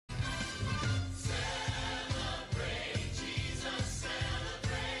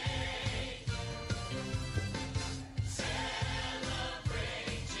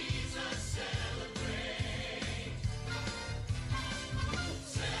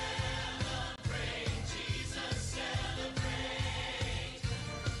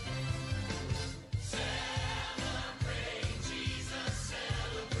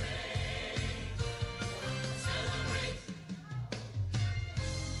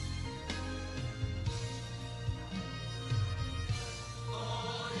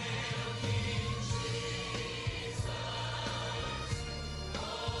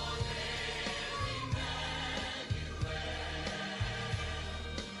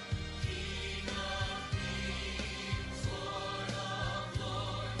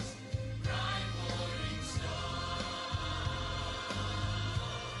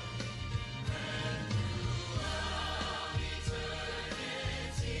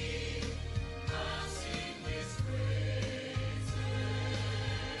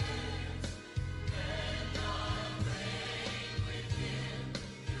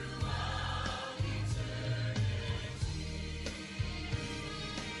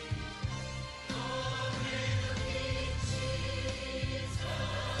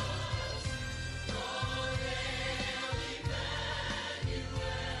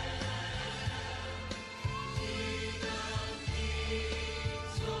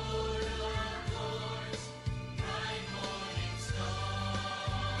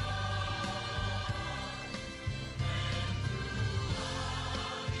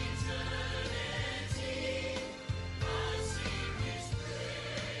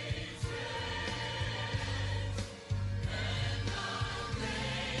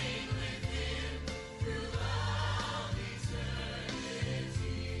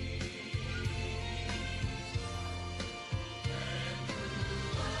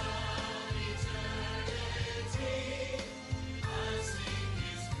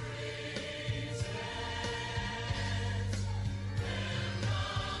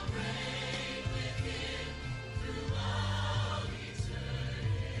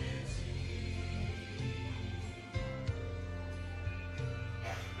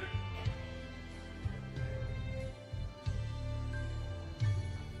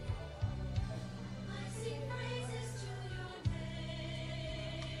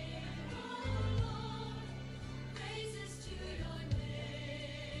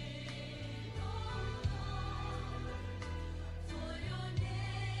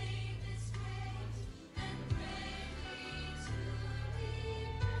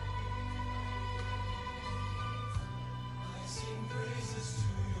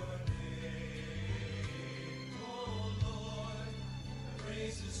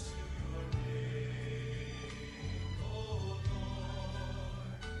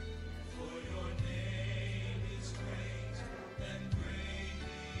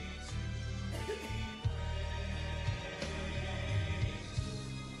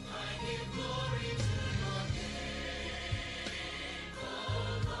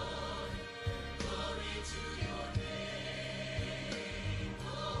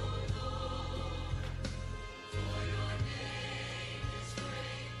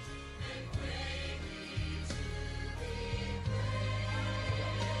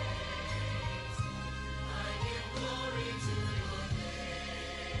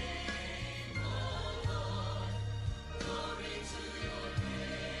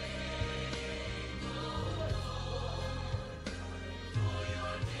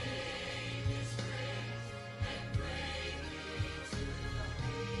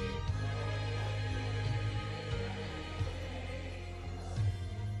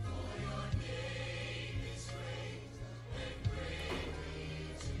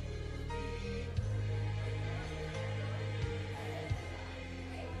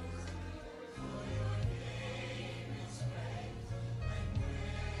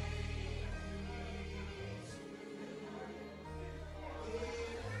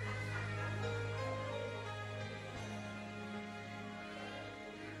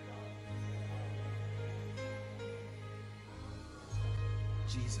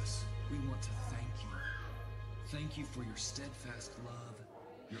Jesus, we want to thank you. Thank you for your steadfast love,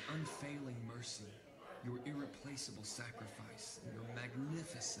 your unfailing mercy, your irreplaceable sacrifice, and your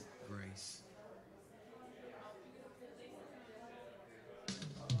magnificent grace.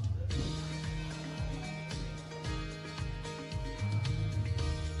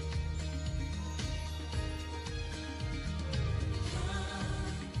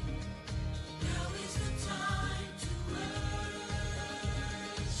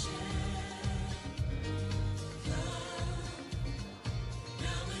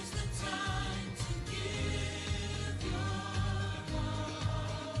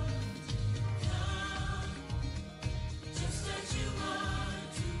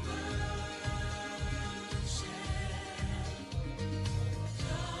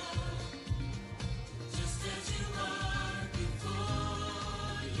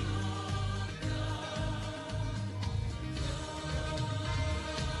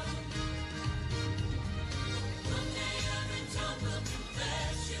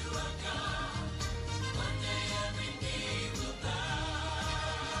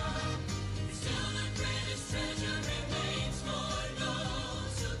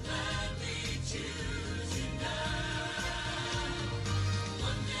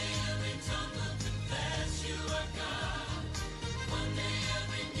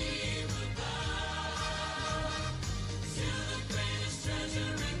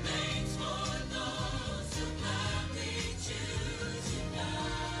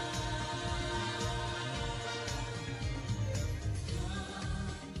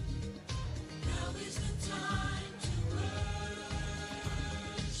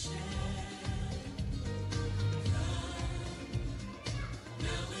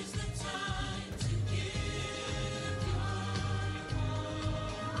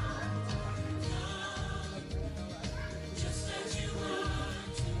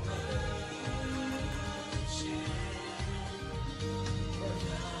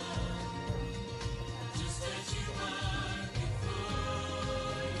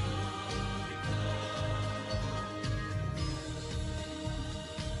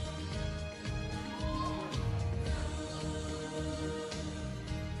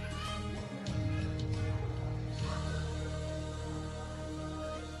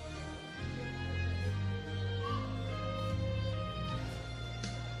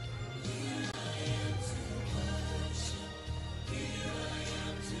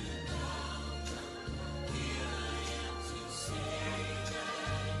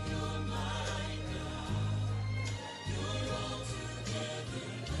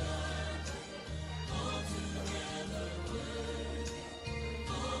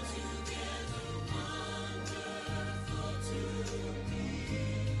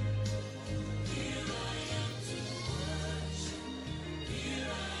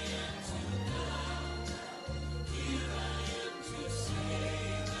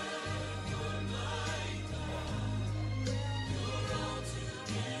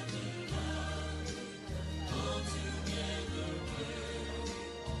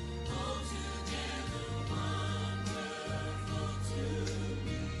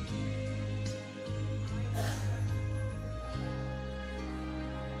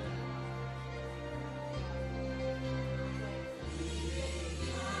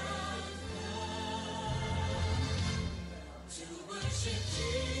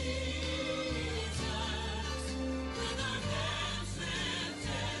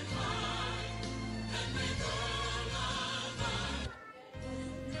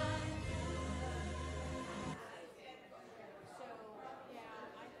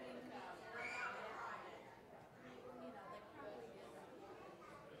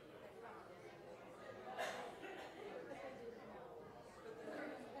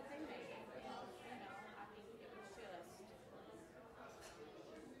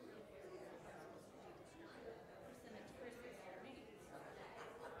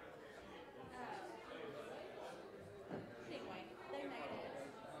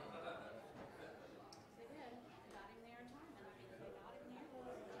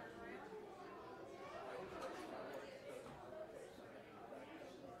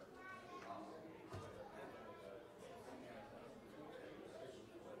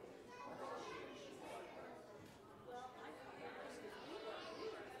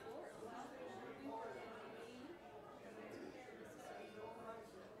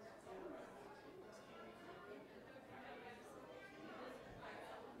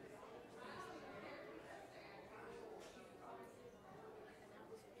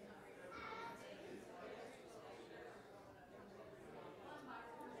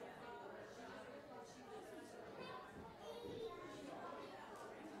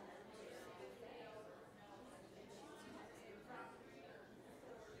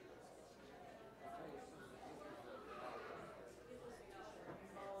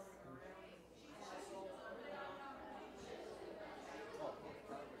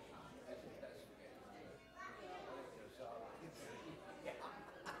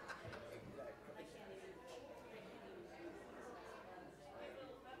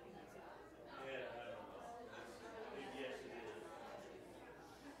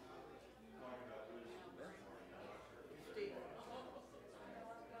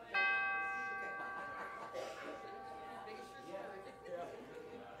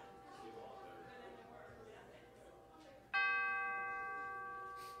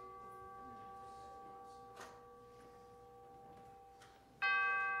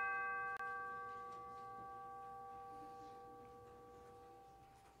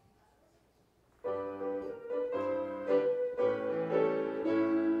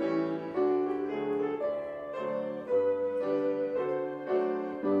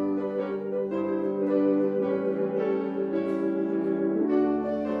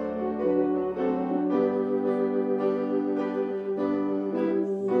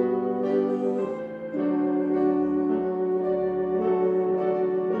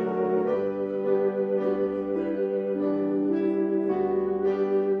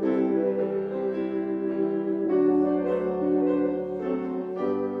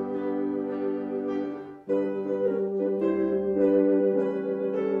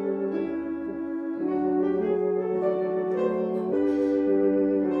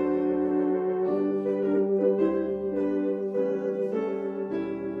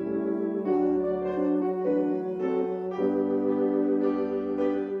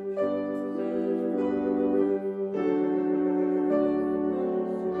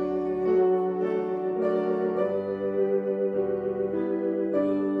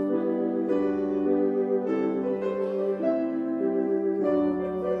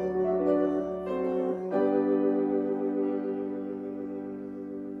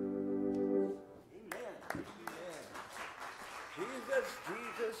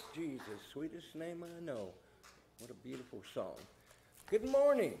 sweetest name I know. What a beautiful song. Good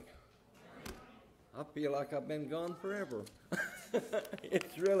morning. I feel like I've been gone forever.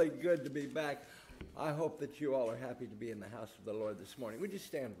 It's really good to be back. I hope that you all are happy to be in the house of the Lord this morning. Would you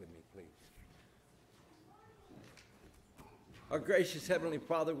stand with me, please? Our gracious Heavenly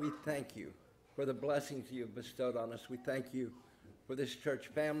Father, we thank you for the blessings you have bestowed on us. We thank you for this church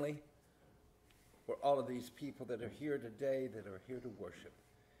family, for all of these people that are here today, that are here to worship.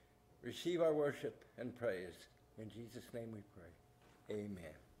 Receive our worship and praise. In Jesus' name we pray.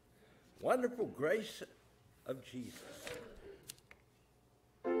 Amen. Wonderful grace of Jesus.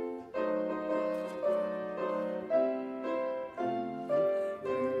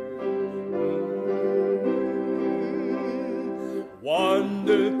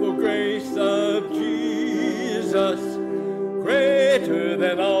 Wonderful grace of Jesus, greater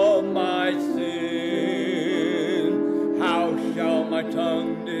than all my sin. How shall my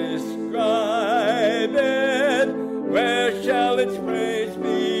tongue describe it? Where shall its praise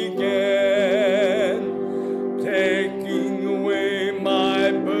begin? Taking away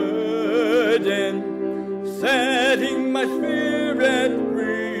my burden, setting my spirit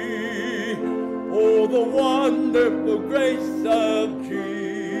free. Oh, the wonderful grace of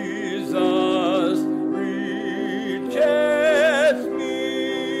Jesus reaches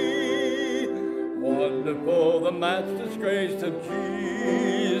me. Wonderful the matchless grace of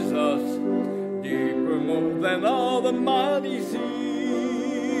Jesus, deeper more than all the mighty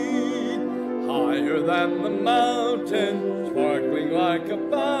sea, higher than the mountain, sparkling like a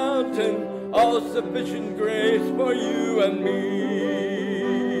fountain, all sufficient grace for you and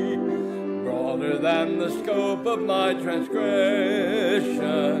me, broader than the scope of my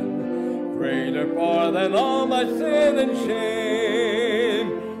transgression, greater far than all my sin and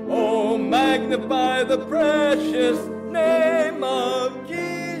shame. Oh, magnify the precious name of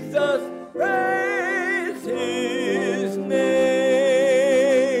Jesus, praise his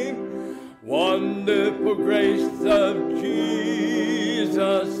name. Wonderful grace of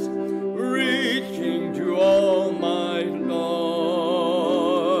Jesus, reaching to all my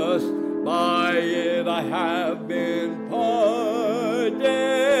loss. By it I have been pardoned,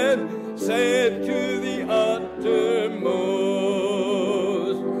 saved to the uttermost.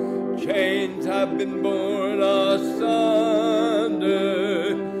 Chains have been borne asunder,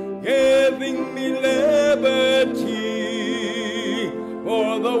 giving me liberty.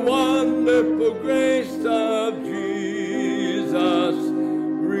 For the wonderful grace of Jesus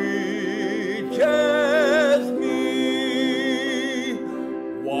reaches me.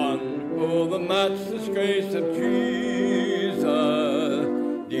 Wonderful the matchless grace of Jesus,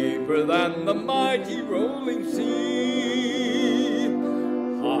 deeper than the mighty rolling sea,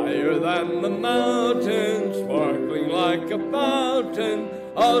 higher than the mountain, sparkling like a fountain,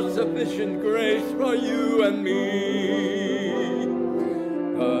 all sufficient grace for you and me.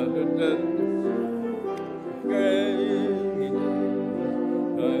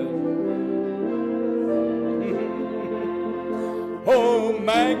 Oh,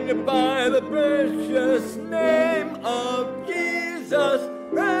 magnify the precious name of Jesus,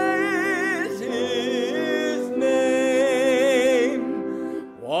 praise his name.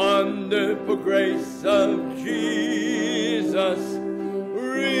 Wonderful grace of Jesus,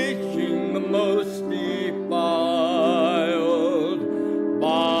 reaching the most defiled,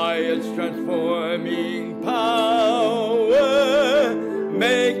 by its transforming power,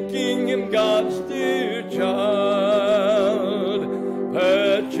 making him God's dear child,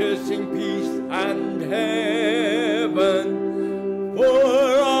 purchasing peace and heaven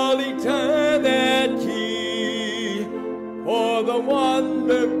for all eternity. For the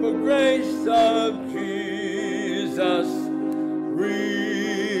wonderful grace of Jesus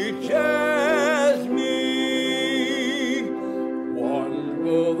reaches me.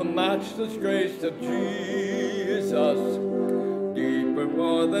 Wonderful the matchless grace of Jesus, deeper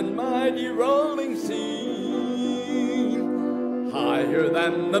more than mighty rolling sea, higher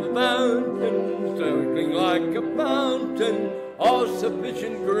than the fountain, circling like a fountain, all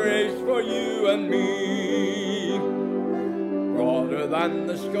sufficient grace for you and me, broader than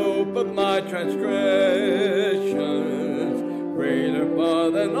the scope of my transgressions, greater far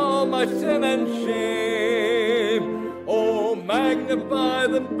than all my sin and shame. Oh, magnify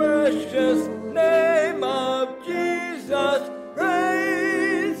the precious name of Jesus,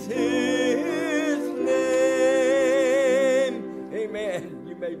 praise his name. Amen.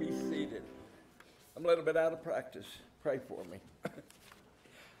 You may be seated. I'm a little bit out of practice. Pray for me.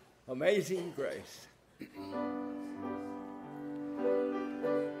 Amazing grace.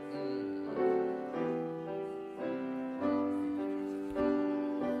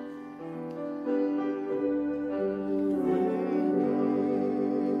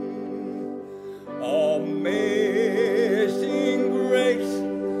 Amazing grace,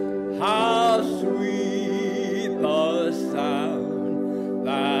 how sweet the sound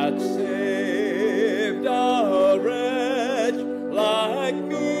that saved a wretch like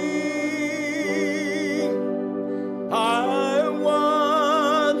me. I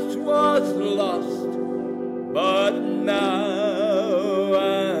once was lost, but now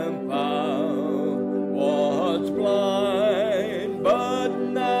am found. Was blind, but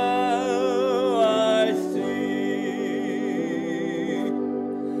now I see.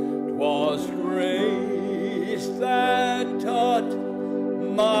 'Twas grace that taught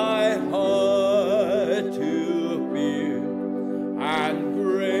my heart to fear, and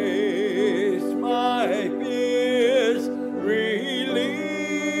grace my fears relieved.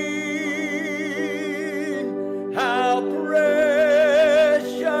 How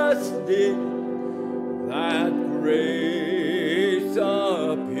precious did that grace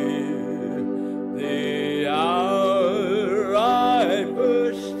appear the hour I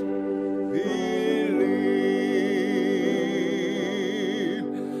first believed.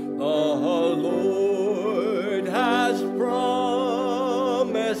 The Lord has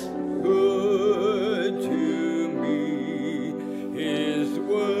promised good to me. His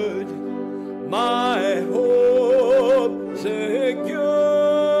word my hope secures.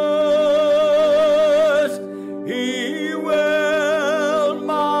 He will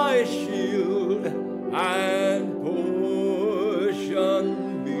my shield and portion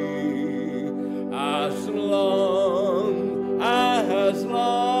be, as long as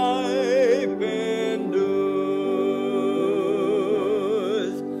life endures.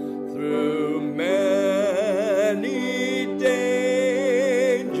 Through many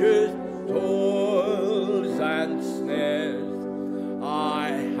dangers, toils, and snares, I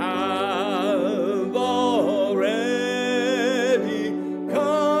have already come.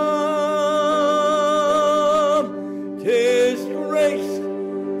 'Tis grace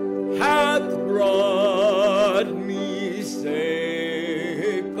hath brought me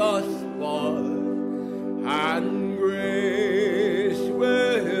safe thus far, and grace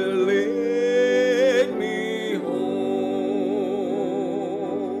will lead me home.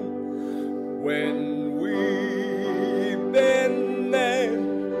 When we've been there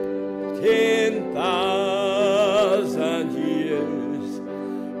 10,000 years,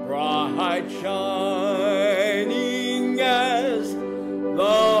 bright shining as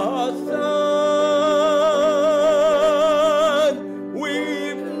the sun,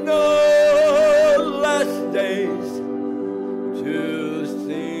 we've no less days to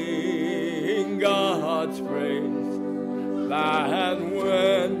sing God's praise than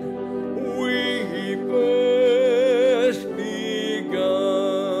when we first begun.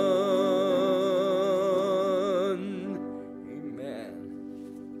 Amen.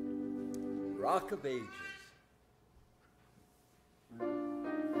 Rock of Ages.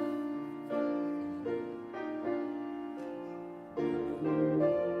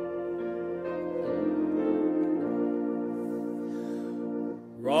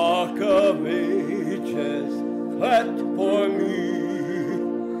 Rock of Ages, cleft for me,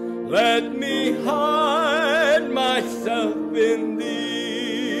 let me hide myself in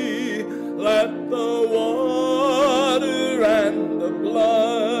thee. Let the water and the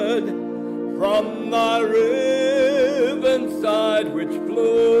blood from thy riven side which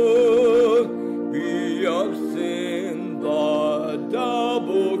flow be of sin the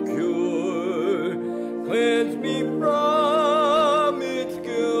double cure. Cleanse me from its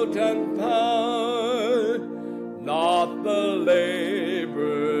guilt and power, not the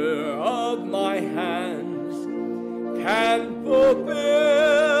labor of my hands can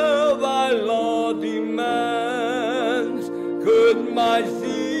fulfill thy law demands. Could my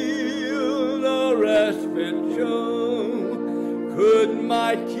zeal a respite show? Could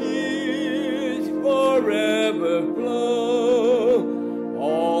my tears forever flow?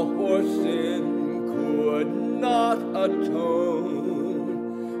 All for sin could not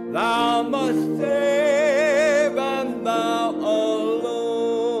atone. Thou must save, and thou alone.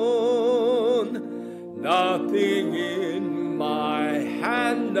 Nothing in my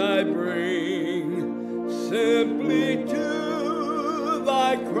hand I bring, simply to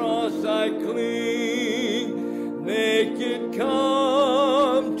thy cross I cling. Naked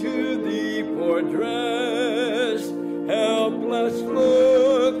come to thee for dress, helpless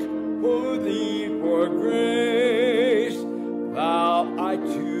look for thee for grace. Thou I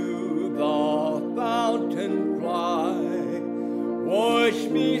to the fountain fly, wash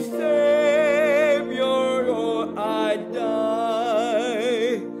me, Savior, or I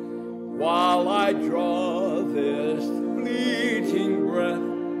die. While I draw this fleeting breath,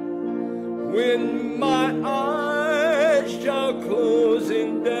 when my eyes shall close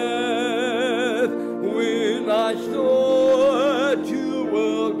in death, when I soar to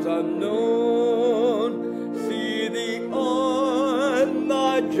worlds unknown, see thee on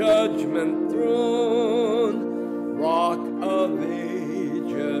thy judgment throne, rock of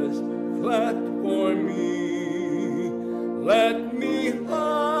ages, cleft for me, let me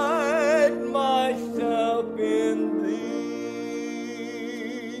hide myself in thee.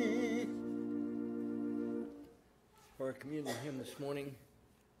 For our communion hymn this morning,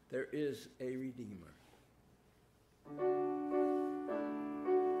 there is a Redeemer.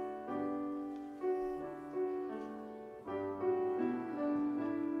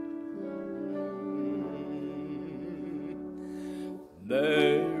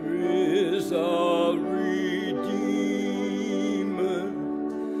 There is a Redeemer,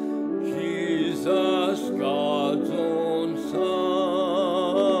 Jesus, God's own Son,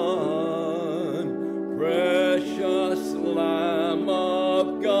 precious Lamb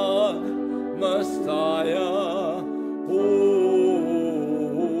of God, Messiah, Holy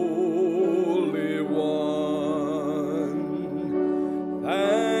One.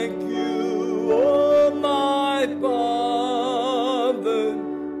 Thank you, oh my Father,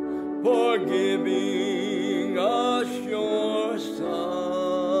 for giving us your Son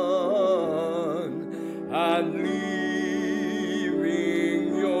and leaving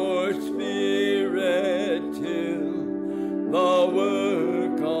your Spirit till the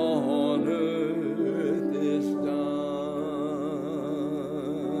work on earth is done.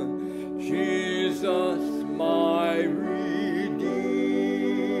 Jesus, my Redeemer,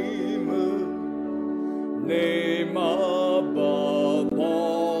 name above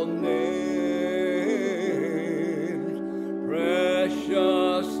all names,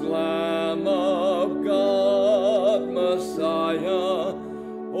 precious Lamb of God, Messiah,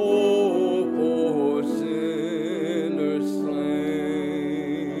 oh, for sinners slain.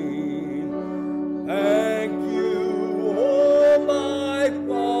 Thank you, oh my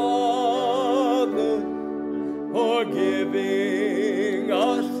Father, for giving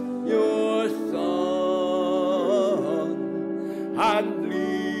us your Son and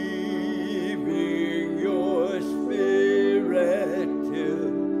leaving your Spirit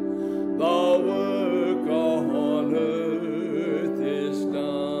till the work on earth is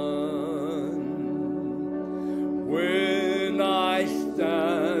done. When I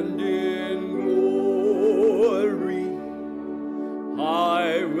stand in glory,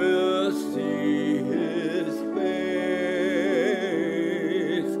 I will see his face.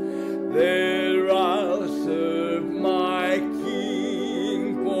 There I'll serve my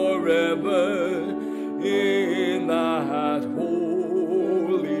King forever in that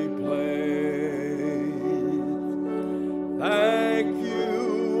holy place. Thank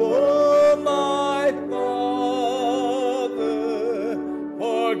you, oh my Father,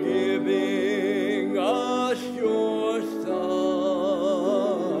 for giving us your Son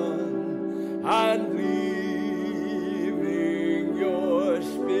and leaving your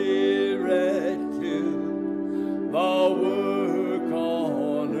Spirit till the work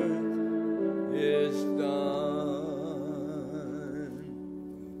on earth is done.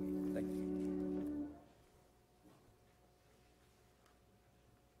 Thank you.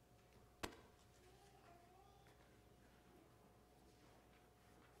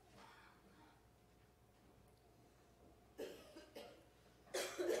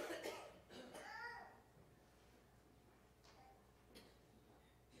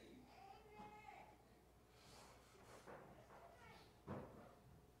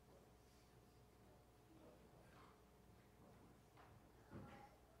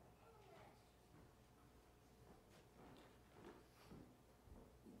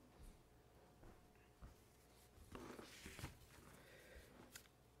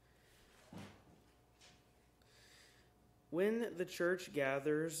 When the church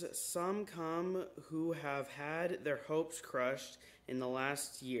gathers, some come who have had their hopes crushed in the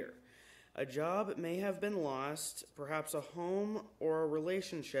last year. A job may have been lost, perhaps a home or a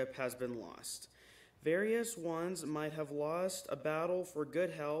relationship has been lost. Various ones might have lost a battle for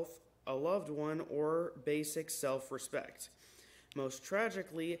good health, a loved one, or basic self-respect. Most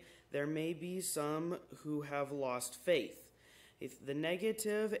tragically, there may be some who have lost faith. If the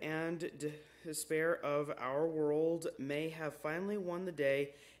negative and despair of our world may have finally won the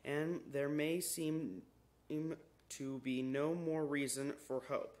day, and there may seem to be no more reason for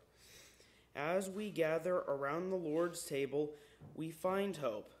hope. As we gather around the Lord's table, we find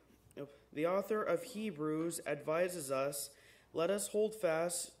hope. The author of Hebrews advises us, let us hold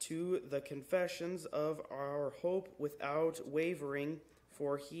fast to the confessions of our hope without wavering,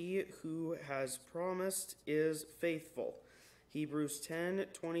 for he who has promised is faithful. Hebrews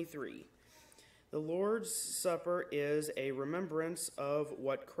 10:23. The Lord's Supper is a remembrance of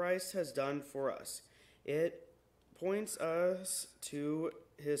what Christ has done for us. It points us to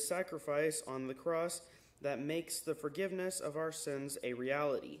his sacrifice on the cross that makes the forgiveness of our sins a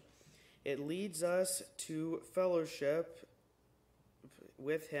reality. It leads us to fellowship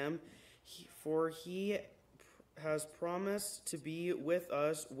with him, for he has promised to be with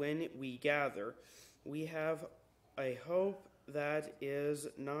us when we gather. We have a hope that is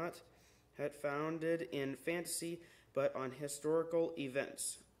not founded in fantasy, but on historical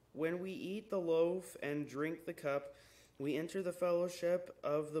events. When we eat the loaf and drink the cup, we enter the fellowship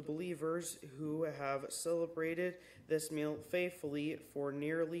of the believers who have celebrated this meal faithfully for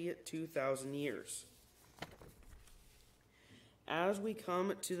nearly 2,000 years. As we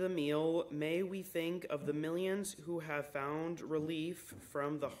come to the meal, may we think of the millions who have found relief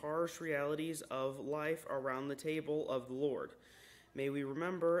from the harsh realities of life around the table of the Lord. May we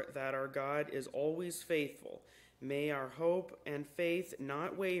remember that our God is always faithful. May our hope and faith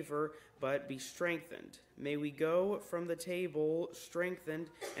not waver, but be strengthened. May we go from the table strengthened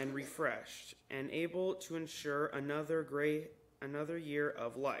and refreshed, and able to ensure another year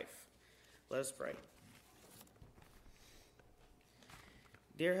of life. Let us pray.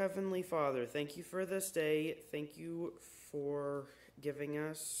 Dear Heavenly Father, thank you for this day. Thank you for giving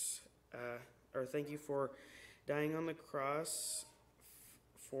us, thank you for dying on the cross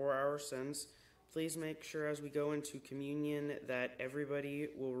for our sins. Please make sure as we go into communion that everybody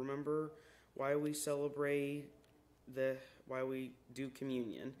will remember why we celebrate why we do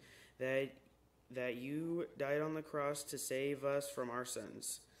communion, that you died on the cross to save us from our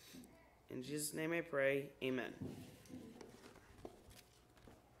sins. In Jesus' name I pray, amen.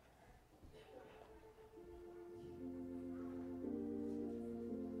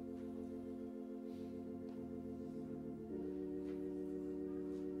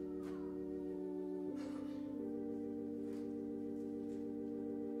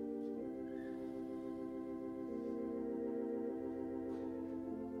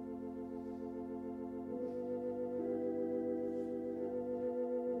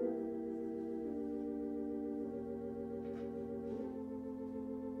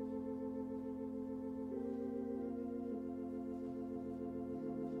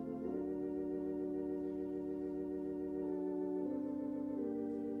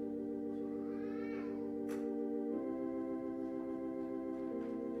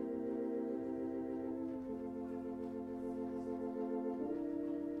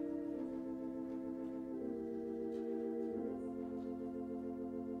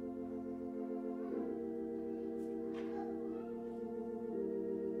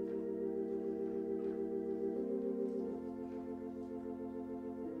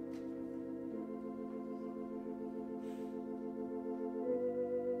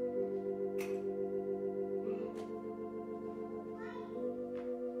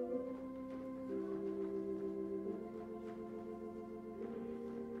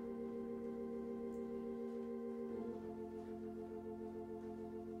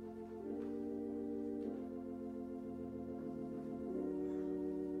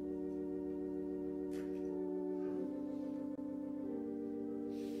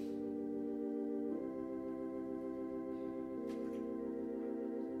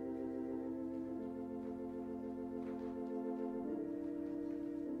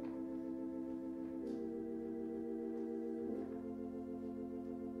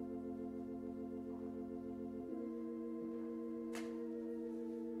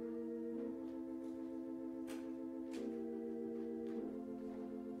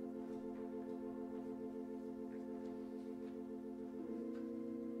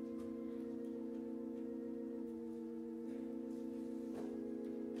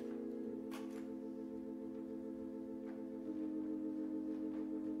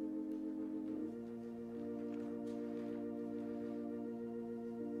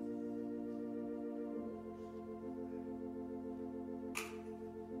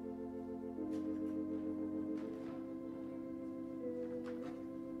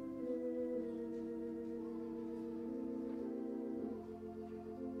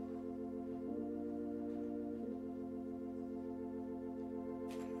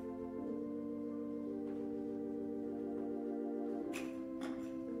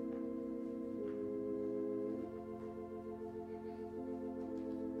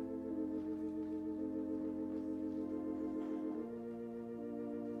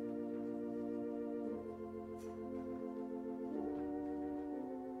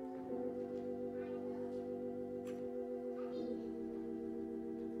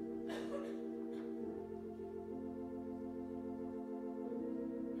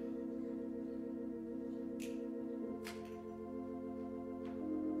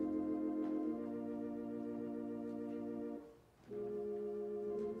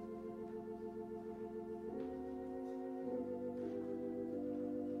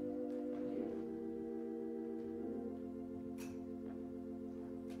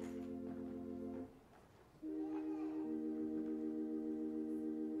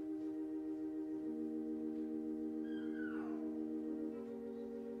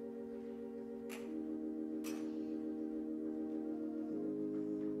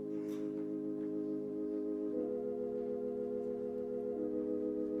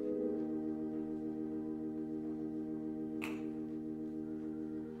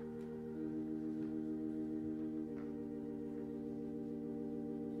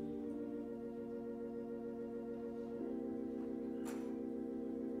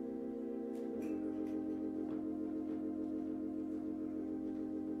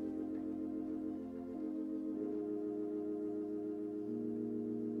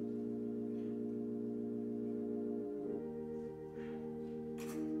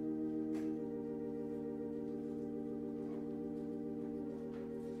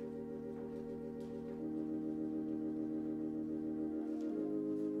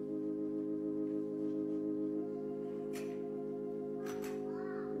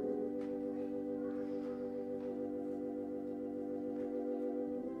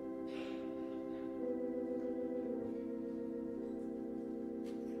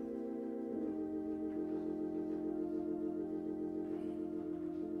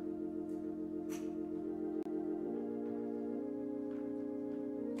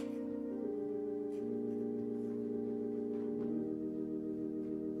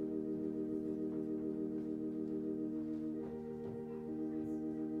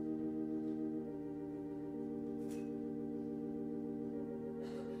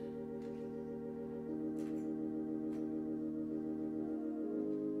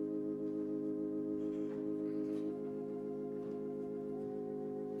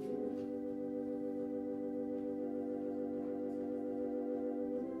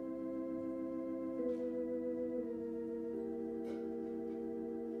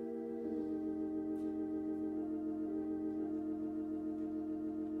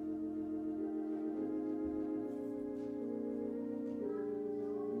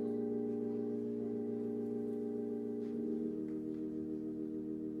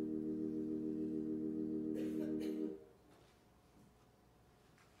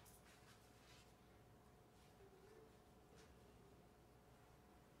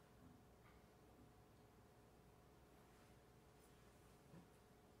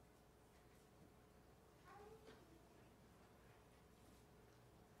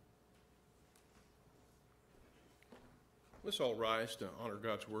 Let's all rise to honor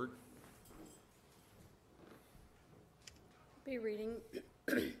God's word. Be reading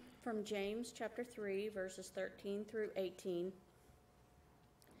from James chapter 3, verses 13 through 18.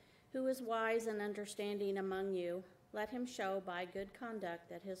 Who is wise and understanding among you? Let him show by good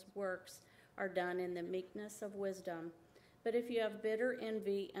conduct that his works are done in the meekness of wisdom. But if you have bitter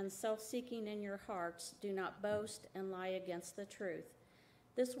envy and self-seeking in your hearts, do not boast and lie against the truth.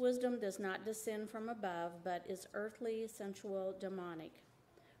 This wisdom does not descend from above, but is earthly, sensual, demonic.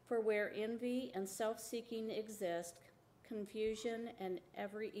 For where envy and self-seeking exist, confusion and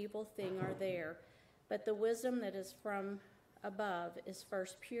every evil thing are there. But the wisdom that is from above is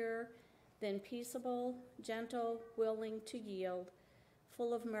first pure, then peaceable, gentle, willing to yield,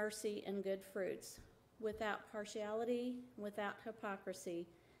 full of mercy and good fruits, without partiality, without hypocrisy.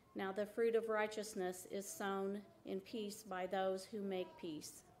 Now the fruit of righteousness is sown in peace by those who make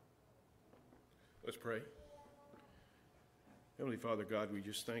peace. Let's pray. Heavenly Father God, we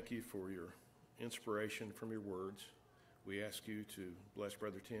just thank you for your inspiration from your words. We ask you to bless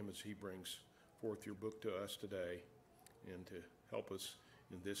Brother Tim as he brings forth your book to us today and to help us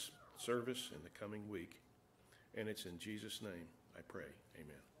in this service in the coming week. And it's in Jesus' name I pray.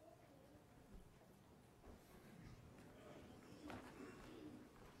 Amen.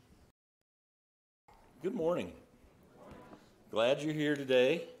 Good morning. Glad you're here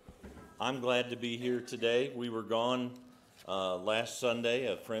today. I'm glad to be here today. We were gone last Sunday.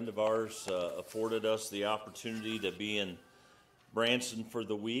 A friend of ours afforded us the opportunity to be in Branson for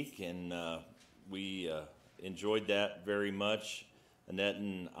the week, and we enjoyed that very much. Annette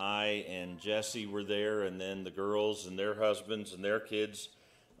and I and Jesse were there, and then the girls and their husbands and their kids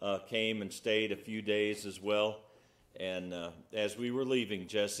came and stayed a few days as well. And as we were leaving,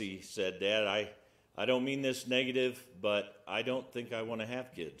 Jesse said, "Dad, I don't mean this negative, but I don't think I want to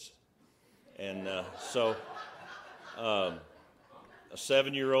have kids." And so a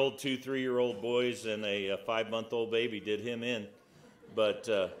 7-year-old, 2 3-year-old boys, and a 5-month-old baby did him in. But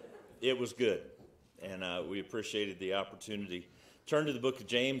it was good, and we appreciated the opportunity. Turn to the book of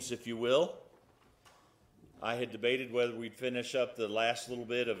James, if you will. I had debated whether we'd finish up the last little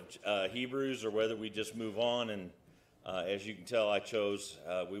bit of Hebrews or whether we'd just move on, and as you can tell, I chose,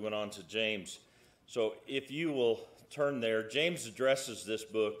 we went on to James. So if you will turn there, James addresses this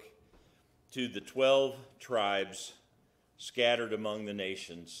book to the 12 tribes scattered among the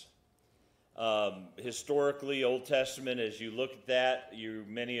nations. Historically, Old Testament, as you look at that,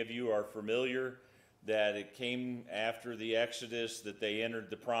 many of you are familiar that it came after the Exodus, that they entered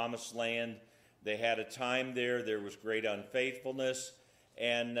the Promised Land. They had a time there. There was great unfaithfulness,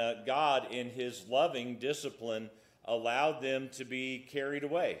 and God, in his loving discipline, allowed them to be carried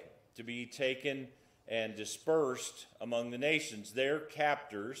away, to be taken and dispersed among the nations. Their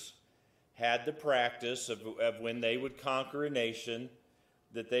captors had the practice of when they would conquer a nation,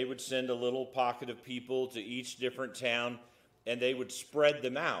 that they would send a little pocket of people to each different town, and they would spread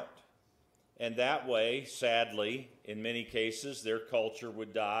them out. And that way, sadly, in many cases, their culture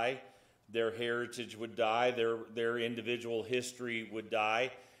would die, their heritage would die, their individual history would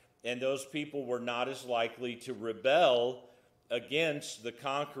die, and those people were not as likely to rebel against the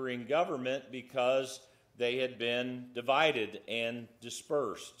conquering government because they had been divided and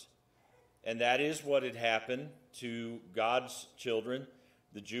dispersed. And that is what had happened to God's children,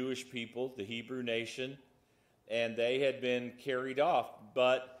 the Jewish people, the Hebrew nation, and they had been carried off.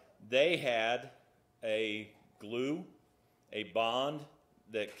 But they had a glue, a bond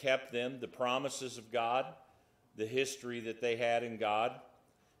that kept them, the promises of God, the history that they had in God.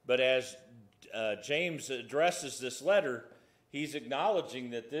 But as James addresses this letter, he's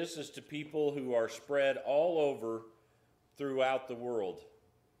acknowledging that this is to people who are spread all over throughout the world.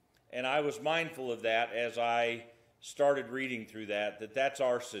 And I was mindful of that as I started reading through that that's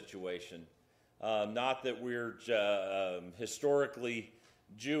our situation. Not that we're historically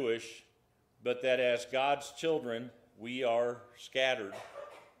Jewish, but that as God's children, we are scattered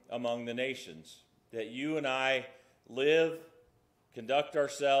among the nations. That you and I live, conduct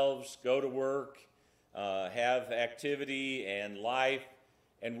ourselves, go to work, have activity and life,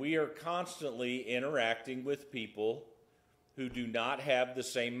 and we are constantly interacting with people who do not have the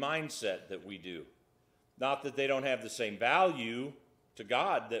same mindset that we do. Not that they don't have the same value to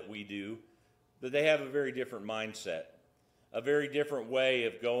God that we do, but they have a very different mindset, a very different way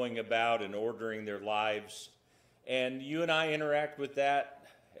of going about and ordering their lives. And you and I interact with that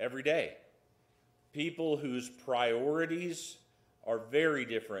every day. People whose priorities are very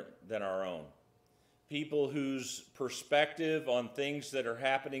different than our own. People whose perspective on things that are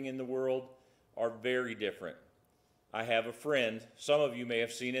happening in the world are very different. I have a friend, some of you may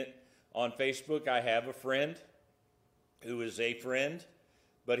have seen it on Facebook. I have a friend who is a friend,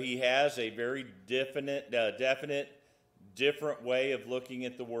 but he has a very definite, different way of looking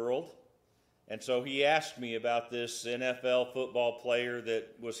at the world. And so he asked me about this NFL football player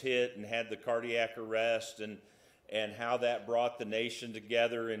that was hit and had the cardiac arrest, and how that brought the nation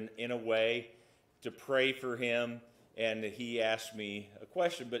together in a way to pray for him. And he asked me a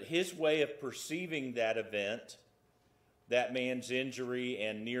question, but his way of perceiving that event, that man's injury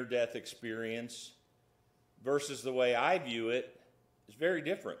and near-death experience, versus the way I view it, is very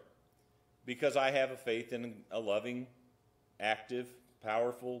different, because I have a faith in a loving, active,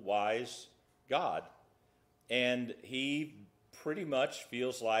 powerful, wise God. And he pretty much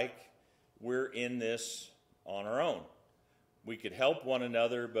feels like we're in this on our own. We could help one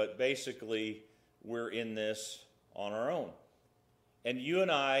another, but basically we're in this on our own. And you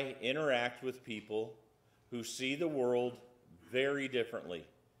and I interact with people who see the world very differently.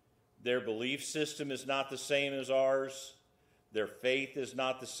 Their belief system is not the same as ours. Their faith is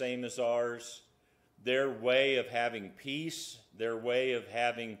not the same as ours. Their way of having peace, their way of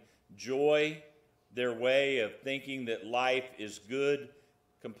having joy, their way of thinking that life is good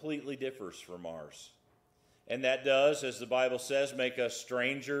completely differs from ours. And that does, as the Bible says, make us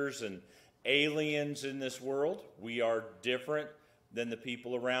strangers and aliens in this world. We are different than the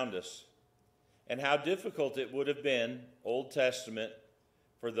people around us. And how difficult it would have been, Old Testament,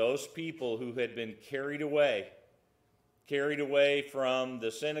 for those people who had been carried away from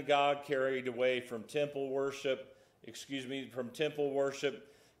the synagogue, carried away from temple worship,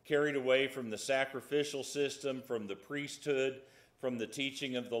 carried away from the sacrificial system, from the priesthood, from the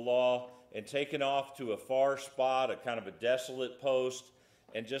teaching of the law, and taken off to a far spot, a kind of a desolate post,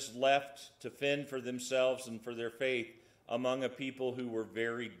 and just left to fend for themselves and for their faith among a people who were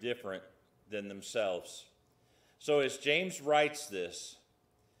very different than themselves. So as James writes this,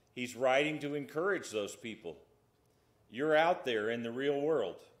 he's writing to encourage those people. You're out there in the real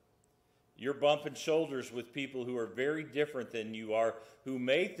world. You're bumping shoulders with people who are very different than you are, who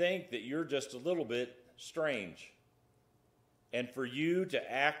may think that you're just a little bit strange. And for you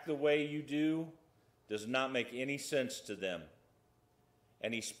to act the way you do does not make any sense to them.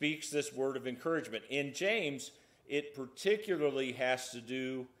 And he speaks this word of encouragement. In James, it particularly has to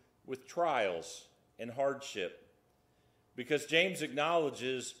do with trials and hardship. Because James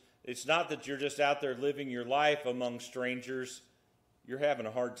acknowledges it's not that you're just out there living your life among strangers. You're having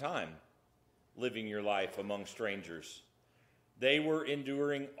a hard time living your life among strangers. They were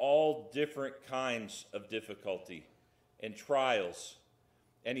enduring all different kinds of difficulty and trials.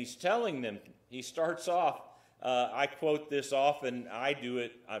 And he's telling them, he starts off, I quote this often, I do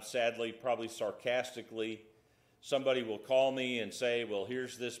it, sadly, probably sarcastically. Somebody will call me and say, well,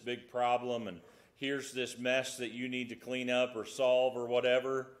 here's this big problem, and here's this mess that you need to clean up or solve or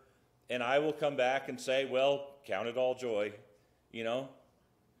whatever. And I will come back and say, well, count it all joy, you know.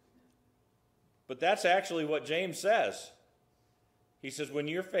 But that's actually what James says. He says, when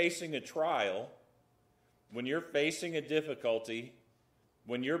you're facing a trial, when you're facing a difficulty,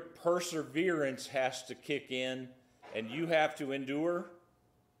 when your perseverance has to kick in and you have to endure,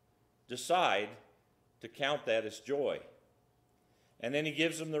 decide to count that as joy. And then he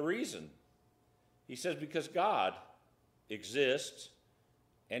gives them the reason. He says, because God exists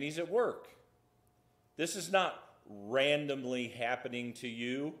and he's at work. This is not randomly happening to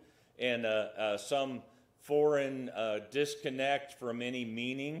you and some foreign disconnect from any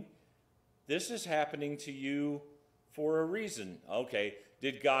meaning. This is happening to you for a reason. Okay,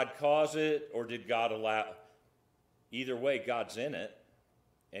 did God cause it or did God allow? Either way, God's in it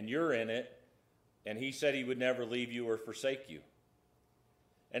and you're in it, and he said he would never leave you or forsake you.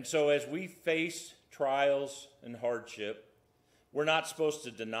 And so as we face trials and hardship, we're not supposed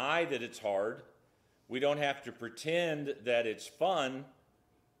to deny that it's hard. We don't have to pretend that it's fun,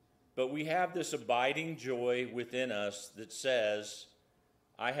 but we have this abiding joy within us that says,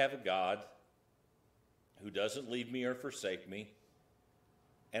 I have a God who doesn't leave me or forsake me,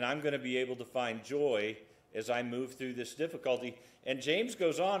 and I'm going to be able to find joy as I move through this difficulty. And James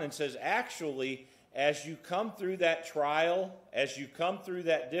goes on and says, actually, as you come through that trial, as you come through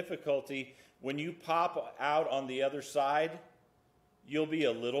that difficulty, when you pop out on the other side, you'll be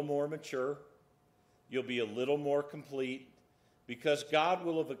a little more mature. You'll be a little more complete, because God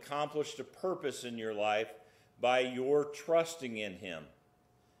will have accomplished a purpose in your life by your trusting in him,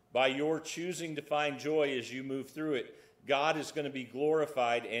 by your choosing to find joy as you move through it. God is going to be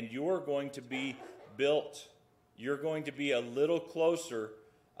glorified, and you're going to be built. You're going to be a little closer,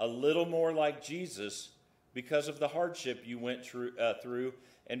 a little more like Jesus because of the hardship you went through,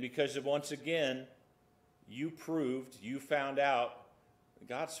 and because of, once again, you found out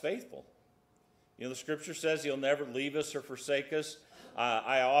God's faithful. You know, the scripture says he'll never leave us or forsake us.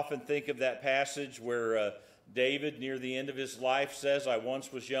 I often think of that passage where David, near the end of his life, says, I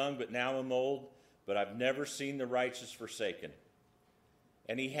once was young, but now am old, but I've never seen the righteous forsaken.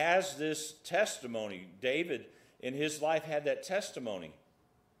 And he has this testimony. David, in his life, had that testimony.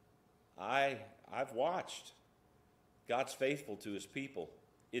 I've watched. God's faithful to his people.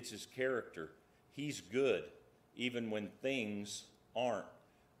 It's his character. He's good, even when things aren't.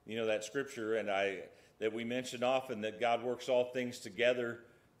 You know, that scripture that we mention often, that God works all things together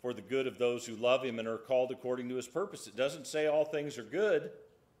for the good of those who love him and are called according to his purpose. It doesn't say all things are good,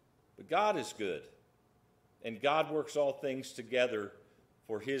 but God is good. And God works all things together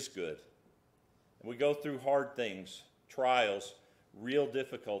for his good. And we go through hard things, trials, real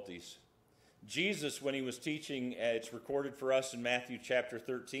difficulties. Jesus, when he was teaching, it's recorded for us in Matthew chapter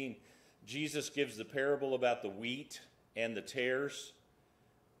 13, Jesus gives the parable about the wheat and the tares.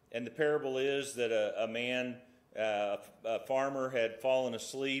 And the parable is that a farmer had fallen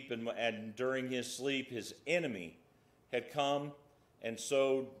asleep, and during his sleep, his enemy had come and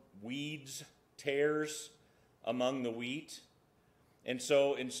sowed weeds, tares among the wheat. And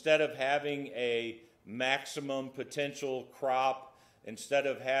so instead of having a maximum potential crop, instead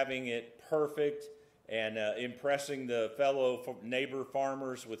of having it perfect and impressing the fellow neighbor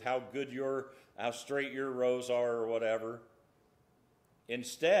farmers with how straight your rows are or whatever,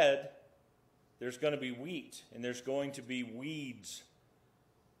 instead, there's going to be wheat and there's going to be weeds.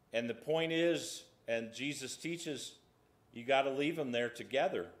 And the point is, and Jesus teaches, you got to leave them there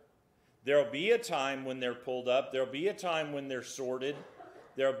together. There'll be a time when they're pulled up. There'll be a time when they're sorted.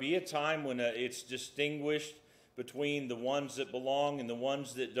 There'll be a time when it's distinguished between the ones that belong and the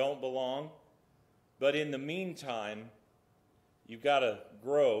ones that don't belong. But in the meantime, you've got to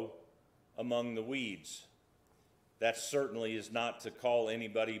grow among the weeds. That certainly is not to call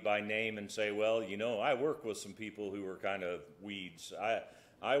anybody by name and say, well, you know, I work with some people who are kind of weeds.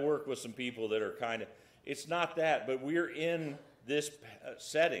 I work with some people that are kind of... It's not that, but we're in this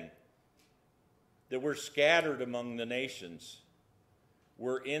setting that we're scattered among the nations.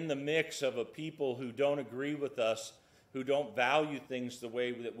 We're in the mix of a people who don't agree with us, who don't value things the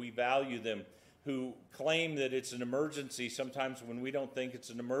way that we value them, who claim that it's an emergency sometimes when we don't think it's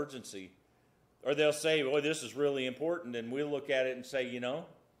an emergency. Or they'll say, boy, this is really important, and we'll look at it and say, you know,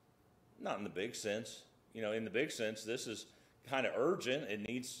 not in the big sense. You know, in the big sense, this is kind of urgent. It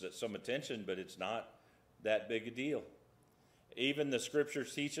needs some attention, but it's not that big a deal. Even the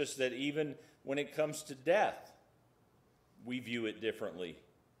scriptures teach us that even when it comes to death, we view it differently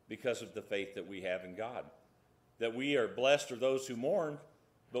because of the faith that we have in God. That we are blessed are those who mourn,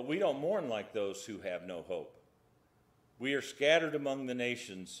 but we don't mourn like those who have no hope. We are scattered among the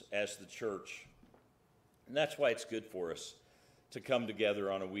nations as the church. And that's why it's good for us to come together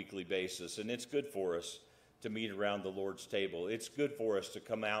on a weekly basis. And it's good for us to meet around the Lord's table. It's good for us to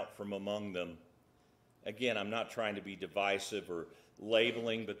come out from among them. Again, I'm not trying to be divisive or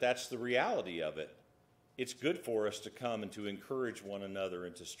labeling, but that's the reality of it. It's good for us to come and to encourage one another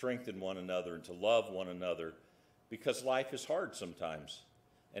and to strengthen one another and to love one another, because life is hard sometimes.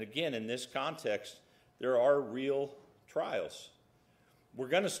 And again, in this context, there are real trials. We're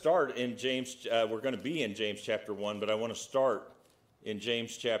going to start in James, we're going to be in James chapter 1, but I want to start in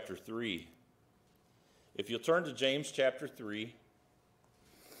James chapter 3. If you'll turn to James chapter 3,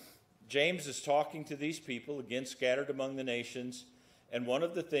 James is talking to these people, again, scattered among the nations, and one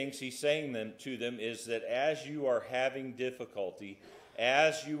of the things he's saying to them is that as you are having difficulty,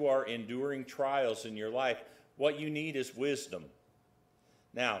 as you are enduring trials in your life, what you need is wisdom.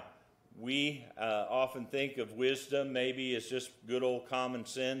 Now, we often think of wisdom maybe as just good old common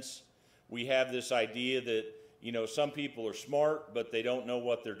sense. We have this idea that, you know, some people are smart, but they don't know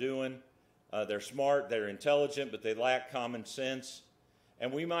what they're doing. They're smart, they're intelligent, but they lack common sense.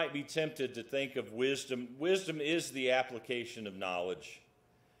 And we might be tempted to think of wisdom. Wisdom is the application of knowledge.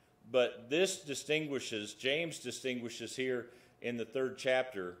 But this James distinguishes here in the 3rd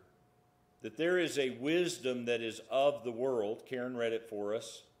chapter, that there is a wisdom that is of the world. Karen read it for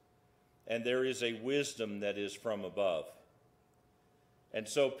us. And there is a wisdom that is from above. And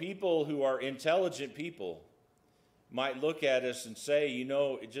so people who are intelligent people might look at us and say, you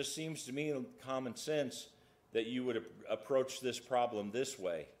know, it just seems to me common sense that you would approach this problem this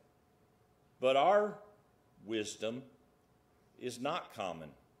way. But our wisdom is not common.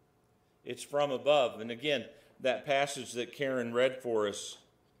 It's from above. And again, that passage that Karen read for us,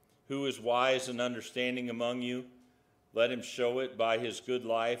 who is wise and understanding among you? Let him show it by his good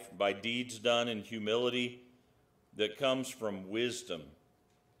life, by deeds done in humility that comes from wisdom.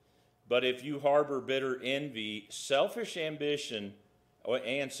 But if you harbor bitter envy, selfish ambition,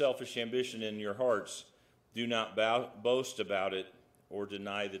 and selfish ambition in your hearts. Do not boast about it or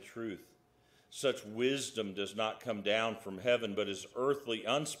deny the truth. Such wisdom does not come down from heaven, but is earthly,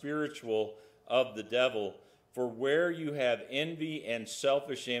 unspiritual, of the devil. For where you have envy and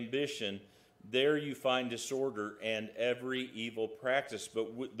selfish ambition, there you find disorder and every evil practice.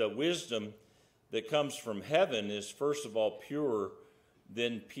 But the wisdom that comes from heaven is first of all pure,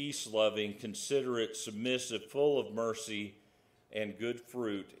 then peace-loving, considerate, submissive, full of mercy and good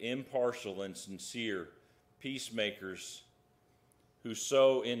fruit, impartial and sincere, peacemakers who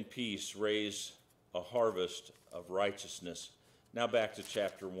sow in peace raise a harvest of righteousness. Now back to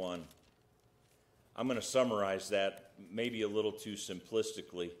chapter 1. I'm going to summarize that maybe a little too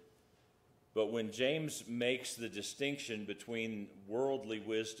simplistically. But when James makes the distinction between worldly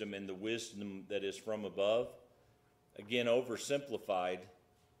wisdom and the wisdom that is from above, again oversimplified,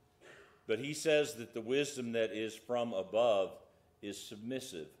 but he says that the wisdom that is from above is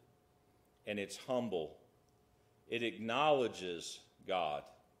submissive and it's humble. It acknowledges God.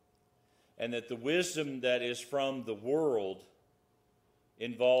 And that the wisdom that is from the world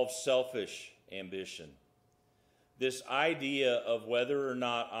involves selfish ambition. This idea of whether or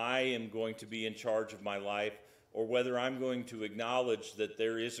not I am going to be in charge of my life or whether I'm going to acknowledge that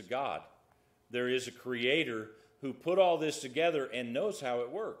there is a God. There is a creator who put all this together and knows how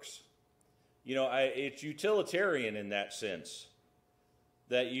it works. You know, it's utilitarian in that sense.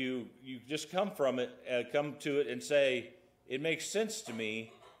 That you just come to it and say, it makes sense to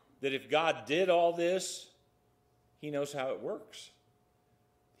me that if God did all this, he knows how it works.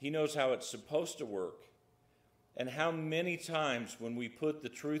 He knows how it's supposed to work. And how many times when we put the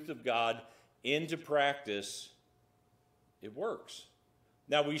truth of God into practice, it works.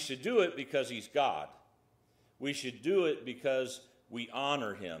 Now, we should do it because he's God. We should do it because we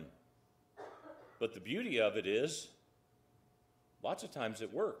honor him. But the beauty of it is, lots of times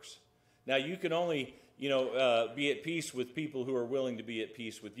it works. Now, you can only, be at peace with people who are willing to be at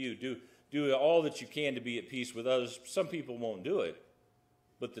peace with you. Do all that you can to be at peace with others. Some people won't do it,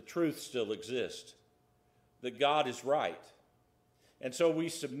 but the truth still exists, that God is right. And so we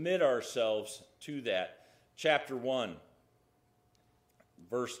submit ourselves to that. Chapter 1,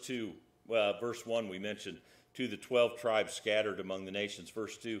 verse 2, verse 1 we mentioned, to the 12 tribes scattered among the nations.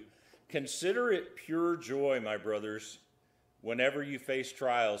 Verse 2, consider it pure joy, my brothers, whenever you face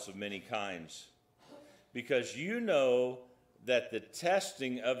trials of many kinds, because you know that the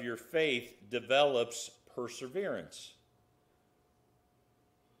testing of your faith develops perseverance.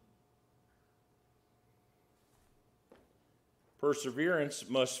 Perseverance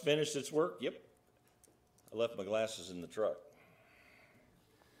must finish its work. Yep, I left my glasses in the truck.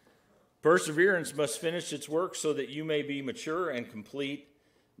 Perseverance must finish its work so that you may be mature and complete,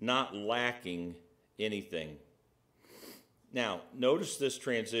 not lacking anything. Now, notice this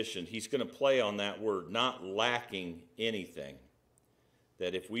transition. He's going to play on that word, not lacking anything.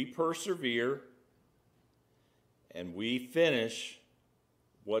 That if we persevere and we finish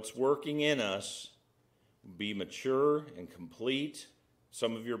what's working in us, be mature and complete.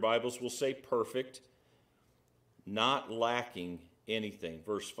 Some of your Bibles will say perfect, not lacking anything.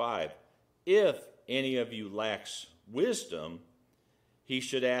 Verse 5, if any of you lacks wisdom, he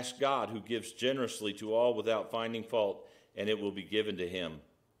should ask God, who gives generously to all without finding fault, and it will be given to him.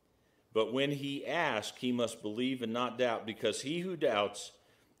 But when he asks, he must believe and not doubt, because he who doubts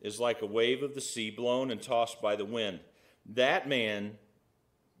is like a wave of the sea blown and tossed by the wind. That man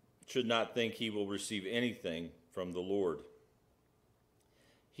should not think he will receive anything from the Lord.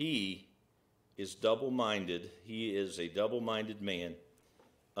 He is double-minded. He is a double-minded man,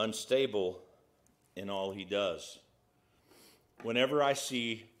 unstable in all he does. Whenever I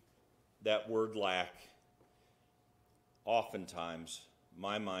see that word lack, oftentimes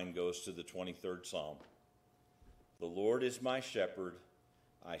my mind goes to the 23rd Psalm. The Lord is my shepherd,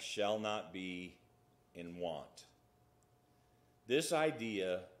 I shall not be in want. This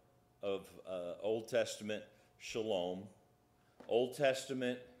idea of Old Testament shalom, Old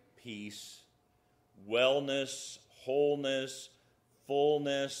Testament peace, wellness, wholeness,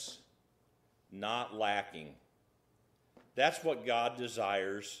 fullness, not lacking. That's what God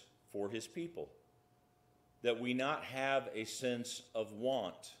desires for his people. That we not have a sense of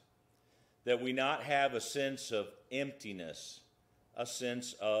want, that we not have a sense of emptiness, a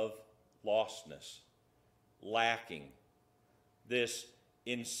sense of lostness, lacking. This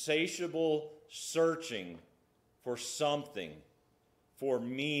insatiable searching for something, for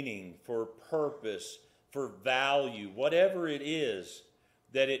meaning, for purpose, for value, whatever it is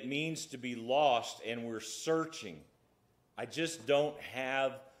that it means to be lost, and we're searching. I just don't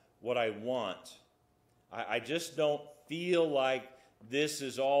have what I want. I just don't feel like this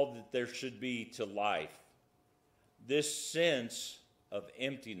is all that there should be to life. This sense of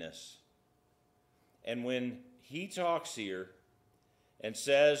emptiness. And when he talks here and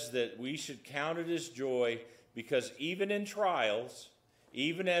says that we should count it as joy, because even in trials,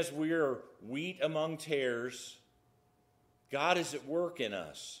 even as we are wheat among tares, God is at work in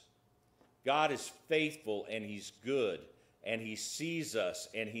us. God is faithful and he's good, and he sees us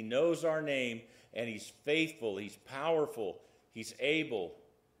and he knows our name, and he's faithful, he's powerful, he's able.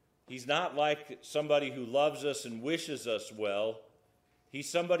 He's not like somebody who loves us and wishes us well. He's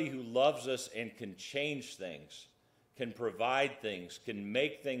somebody who loves us and can change things, can provide things, can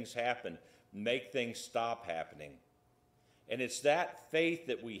make things happen, make things stop happening. And it's that faith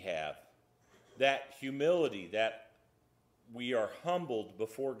that we have, that humility, that we are humbled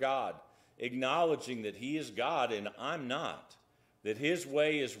before God, acknowledging that he is God and I'm not, that his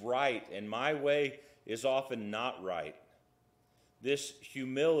way is right and my way is often not right. This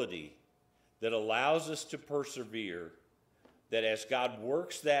humility that allows us to persevere, that as God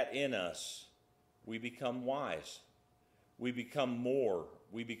works that in us, we become wise, we become more,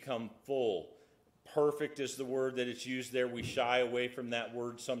 we become full. Perfect is the word that it's used there. We shy away from that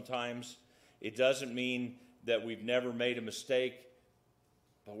word sometimes. It doesn't mean that we've never made a mistake,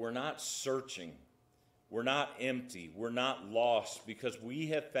 but we're not searching. We're not empty. We're not lost because we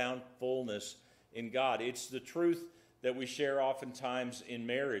have found fullness in God. It's the truth that we share oftentimes in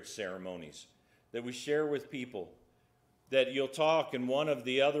marriage ceremonies, that we share with people, that you'll talk and one of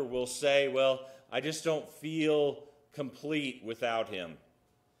the other will say, well, I just don't feel complete without him.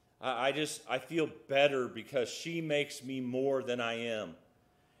 I feel better because she makes me more than I am.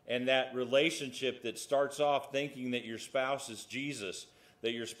 And that relationship that starts off thinking that your spouse is Jesus,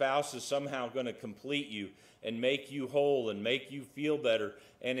 that your spouse is somehow going to complete you and make you whole and make you feel better.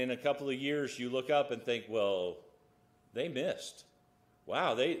 And in a couple of years, you look up and think, well, they missed.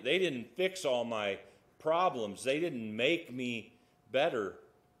 Wow, they didn't fix all my problems. They didn't make me better.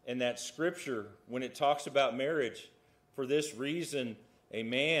 And that scripture, when it talks about marriage, for this reason, a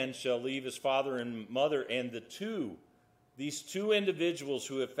man shall leave his father and mother, and these two individuals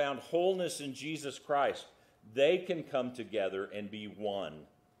who have found wholeness in Jesus Christ, they can come together and be one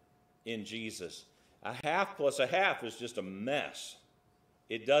in Jesus. A half plus a half is just a mess.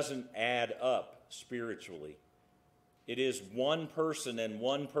 It doesn't add up spiritually. It is one person and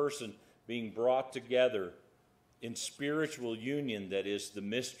one person being brought together in spiritual union that is the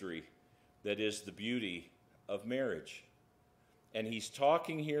mystery, that is the beauty of marriage. And he's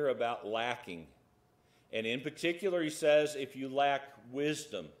talking here about lacking. And in particular, he says, if you lack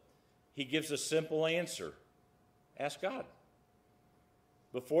wisdom, he gives a simple answer. Ask God.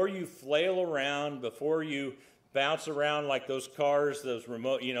 Before you flail around, before you bounce around like those cars, those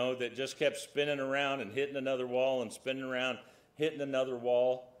remote, that just kept spinning around and hitting another wall and spinning around, hitting another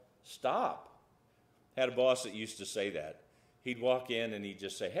wall, stop. Had a boss that used to say that. He'd walk in and he'd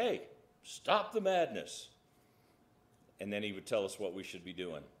just say, hey, stop the madness. And then he would tell us what we should be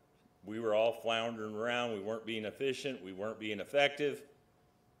doing. We were all floundering around. We weren't being efficient. We weren't being effective.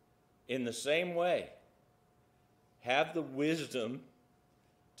 In the same way, have the wisdom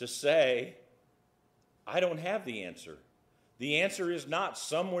to say, I don't have the answer. The answer is not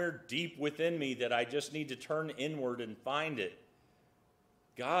somewhere deep within me that I just need to turn inward and find it.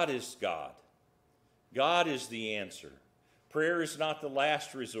 God is God. God is the answer. Prayer is not the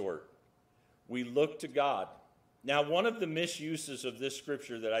last resort. We look to God. Now, one of the misuses of this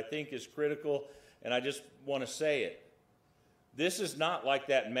scripture that I think is critical, and I just want to say it, this is not like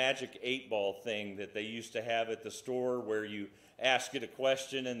that magic 8-ball thing that they used to have at the store where you ask it a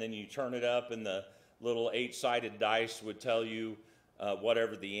question and then you turn it up and the little 8-sided dice would tell you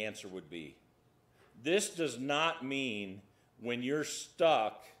whatever the answer would be. This does not mean when you're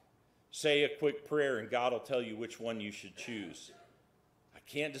stuck, say a quick prayer and God will tell you which one you should choose. I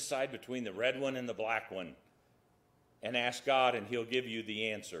can't decide between the red one and the black one. And ask God and he'll give you the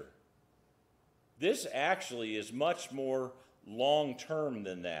answer. This actually is much more long-term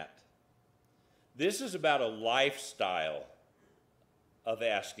than that. This is about a lifestyle of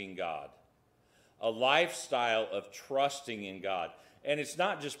asking God, a lifestyle of trusting in God. And it's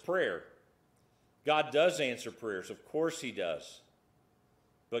not just prayer. God does answer prayers, of course he does.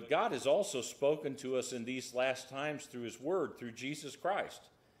 But God has also spoken to us in these last times through his word, through Jesus Christ.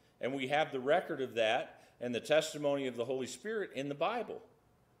 And we have the record of that and the testimony of the Holy Spirit in the Bible.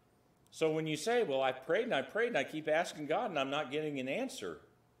 So when you say, well, I prayed and I keep asking God and I'm not getting an answer,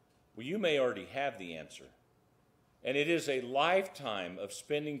 well, you may already have the answer. And it is a lifetime of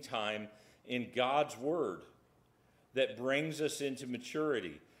spending time in God's Word that brings us into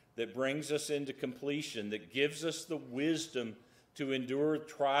maturity, that brings us into completion, that gives us the wisdom to endure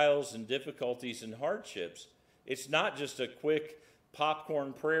trials and difficulties and hardships. It's not just a quick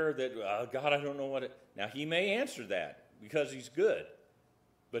popcorn prayer that, God, I don't know what it... Now, he may answer that because he's good,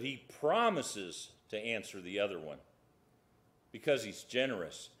 but he promises to answer the other one because he's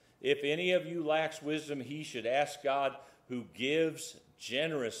generous. If any of you lacks wisdom, he should ask God, who gives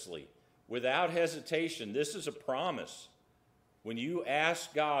generously, without hesitation. This is a promise. When you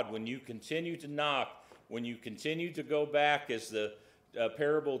ask God, when you continue to knock, when you continue to go back, as the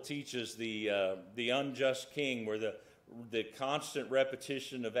parable teaches, the unjust king, where the constant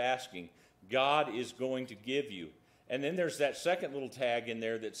repetition of asking, God is going to give you. And then there's that second little tag in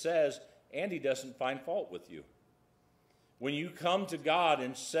there that says, and he doesn't find fault with you. When you come to God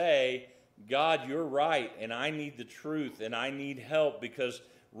and say, God, you're right, and I need the truth, and I need help because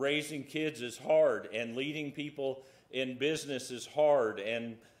raising kids is hard, and leading people in business is hard,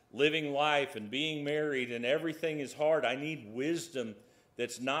 and living life and being married and everything is hard. I need wisdom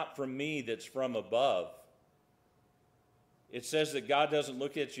that's not from me, that's from above. It says that God doesn't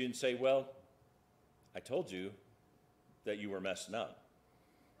look at you and say, well, I told you that you were messing up.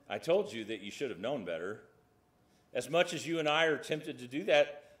 I told you that you should have known better. As much as you and I are tempted to do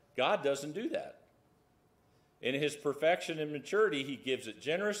that, God doesn't do that. In his perfection and maturity, he gives it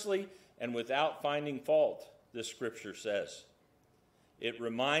generously and without finding fault, this scripture says. It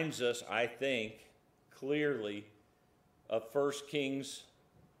reminds us, I think, clearly of 1 Kings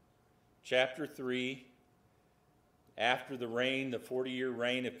chapter 3. After the 40-year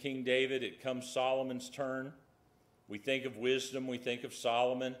reign of King David, it comes Solomon's turn. We think of wisdom, we think of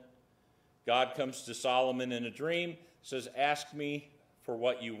Solomon. God comes to Solomon in a dream, says, ask me for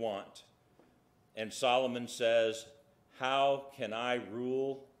what you want. And Solomon says, how can I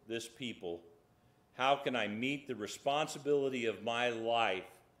rule this people? How can I meet the responsibility of my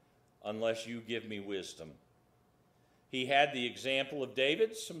life unless you give me wisdom? He had the example of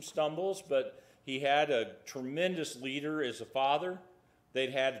David, some stumbles, but he had a tremendous leader as a father.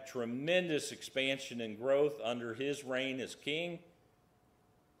 They'd had a tremendous expansion and growth under his reign as king.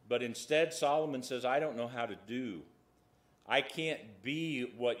 But instead, Solomon says, I don't know how to do. I can't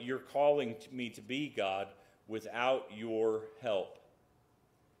be what you're calling me to be, God, without your help.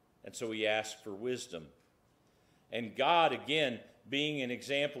 And so he asked for wisdom. And God, again, being an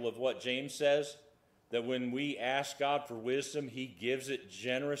example of what James says, that when we ask God for wisdom, he gives it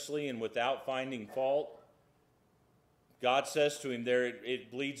generously and without finding fault. God says to him there,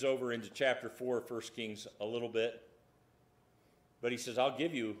 it bleeds over into chapter 4 of 1 Kings a little bit. But he says, I'll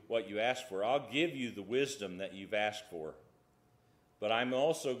give you what you asked for. I'll give you the wisdom that you've asked for. But I'm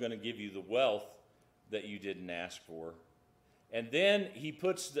also going to give you the wealth that you didn't ask for. And then he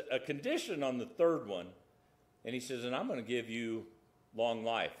puts a condition on the third one. And he says, and I'm going to give you long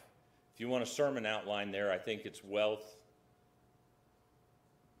life. If you want a sermon outline there, I think it's wealth,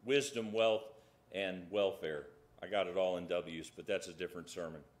 wisdom, wealth, and welfare. I got it all in W's, but that's a different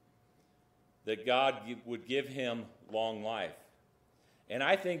sermon. That God would give him long life. And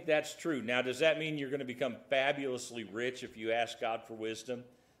I think that's true. Now, does that mean you're going to become fabulously rich if you ask God for wisdom?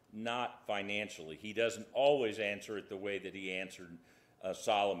 Not financially. He doesn't always answer it the way that he answered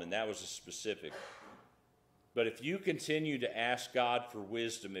Solomon. That was a specific. But if you continue to ask God for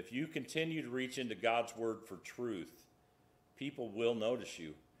wisdom, if you continue to reach into God's word for truth, people will notice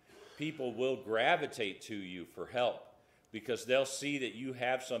you. People will gravitate to you for help because they'll see that you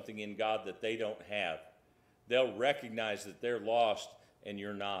have something in God that they don't have. They'll recognize that they're lost and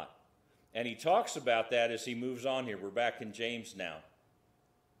you're not. And he talks about that as he moves on here. We're back in James now.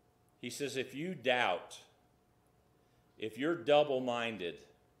 He says, if you doubt, if you're double-minded,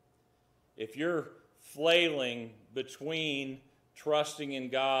 if you're flailing between trusting in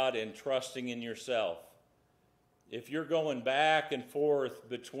God and trusting in yourself, if you're going back and forth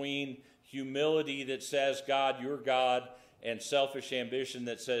between humility that says, God, you're God, and selfish ambition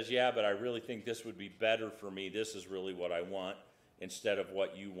that says, yeah, but I really think this would be better for me. This is really what I want instead of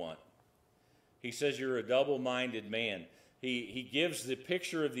what you want. He says you're a double-minded man. He gives the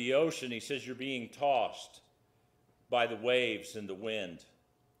picture of the ocean. He says you're being tossed by the waves and the wind.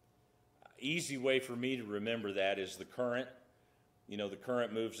 Easy way for me to remember that is the current. You know, the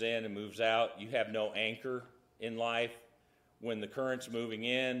current moves in and moves out. You have no anchor in life. When the current's moving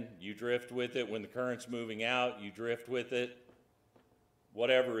in, you drift with it. When the current's moving out, you drift with it.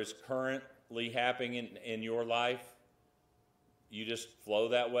 Whatever is currently happening in your life, you just flow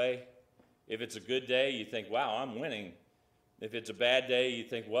that way. If it's a good day, you think, wow, I'm winning. If it's a bad day, you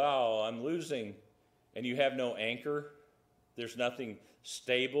think, wow, I'm losing. And you have no anchor. There's nothing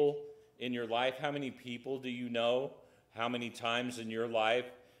stable in your life. How many people do you know? How many times in your life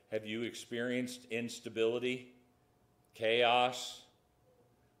have you experienced instability? chaos,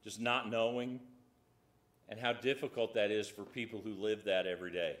 just not knowing, and how difficult that is for people who live that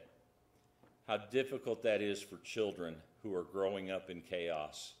every day. How difficult that is for children who are growing up in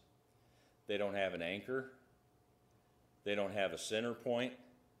chaos. They don't have an anchor. They don't have a center point.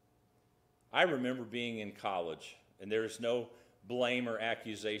 I remember being in college, and there is no blame or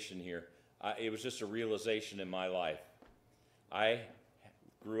accusation here. It was just a realization in my life. I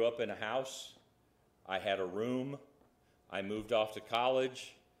grew up in a house. I had a room. I moved off to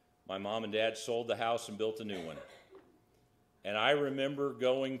college. My mom and dad sold the house and built a new one. And I remember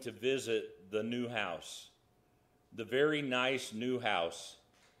going to visit the new house, the very nice new house,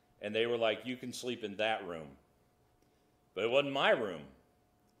 and they were like, you can sleep in that room. But it wasn't my room.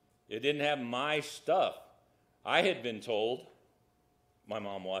 It didn't have my stuff. I had been told, my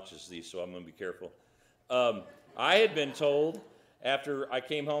mom watches these, so I'm going to be careful. I had been told after I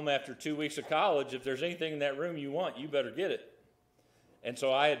came home after 2 weeks of college, if there's anything in that room you want, you better get it. And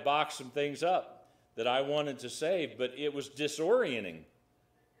so I had boxed some things up that I wanted to save, but it was disorienting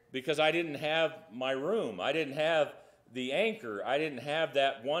because I didn't have my room. I didn't have the anchor. I didn't have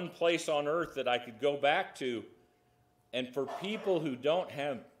that one place on earth that I could go back to. And for people who don't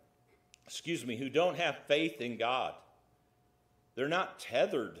have faith in God, they're not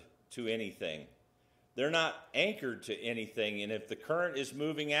tethered to anything. They're not anchored to anything. And if the current is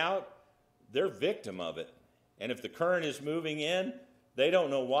moving out, they're victim of it. And if the current is moving in, they don't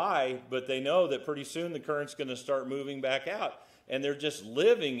know why, but they know that pretty soon the current's going to start moving back out. And they're just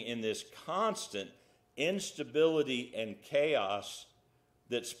living in this constant instability and chaos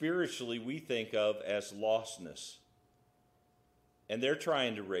that spiritually we think of as lostness. And they're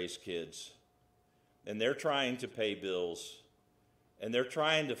trying to raise kids. And they're trying to pay bills. And they're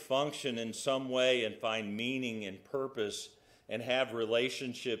trying to function in some way and find meaning and purpose and have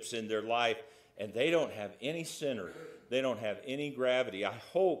relationships in their life. And they don't have any center. They don't have any gravity. I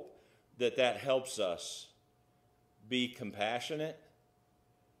hope that that helps us be compassionate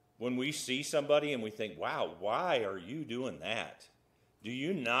when we see somebody and we think, wow, why are you doing that? Do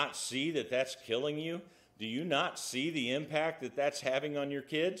you not see that that's killing you? Do you not see the impact that that's having on your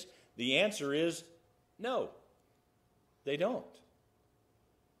kids? The answer is no, they don't.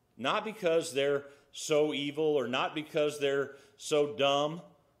 Not because they're so evil or not because they're so dumb,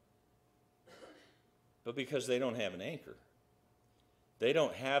 but because they don't have an anchor. They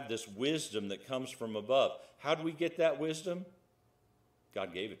don't have this wisdom that comes from above. How do we get that wisdom?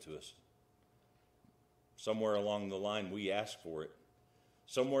 God gave it to us. Somewhere along the line, we asked for it.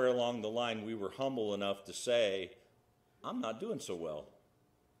 Somewhere along the line, we were humble enough to say, I'm not doing so well.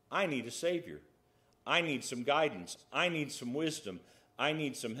 I need a Savior. I need some guidance. I need some wisdom. I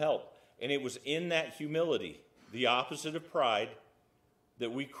need some help. And it was in that humility, the opposite of pride,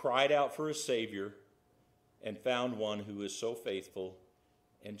 that we cried out for a Savior and found one who is so faithful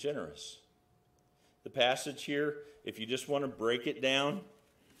and generous. The passage here, if you just want to break it down,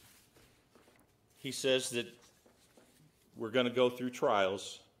 he says that we're going to go through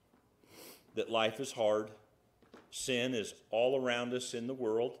trials, that life is hard, sin is all around us in the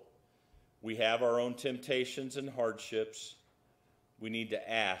world, we have our own temptations and hardships. We need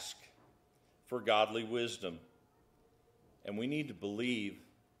to ask for godly wisdom, and we need to believe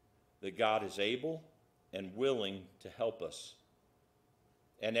that God is able and willing to help us.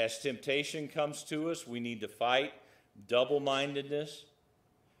 And as temptation comes to us, we need to fight double-mindedness.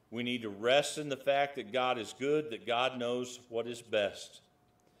 We need to rest in the fact that God is good, that God knows what is best.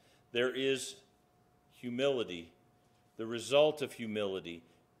 There is humility. The result of humility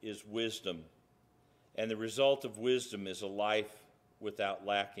is wisdom. And the result of wisdom is a life without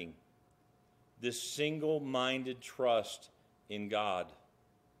lacking. This single-minded trust in God.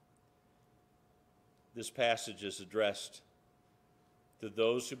 This passage is addressed to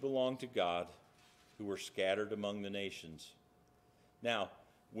those who belong to God, who are scattered among the nations. Now,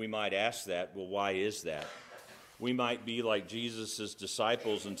 we might ask that, well, why is that? We might be like Jesus'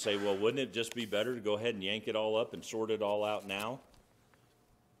 disciples and say, well, wouldn't it just be better to go ahead and yank it all up and sort it all out now?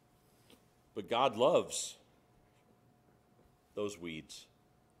 But God loves those weeds.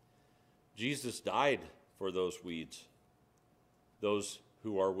 Jesus died for those weeds, those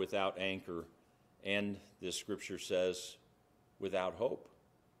who are without anchor, and this scripture says, without hope.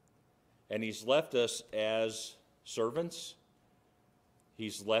 And he's left us as servants.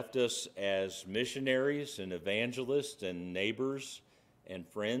 He's left us as missionaries and evangelists and neighbors and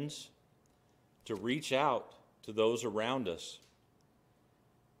friends to reach out to those around us.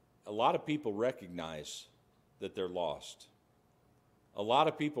 A lot of people recognize that they're lost. A lot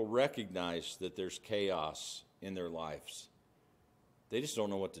of people recognize that there's chaos in their lives. They just don't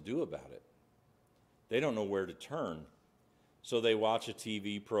know what to do about it. They don't know where to turn. So they watch a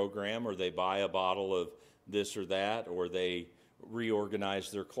TV program, or they buy a bottle of this or that, or they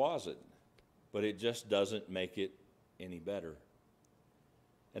reorganize their closet. But it just doesn't make it any better.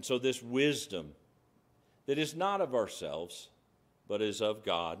 And so this wisdom that is not of ourselves, but is of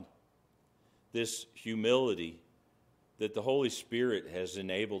God, this humility that the Holy Spirit has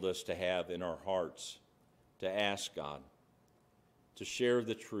enabled us to have in our hearts, to ask God, to share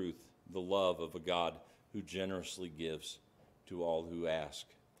the truth, the love of a God who generously gives to all who ask,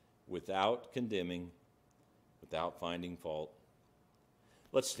 without condemning, without finding fault.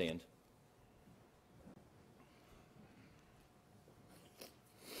 Let's stand.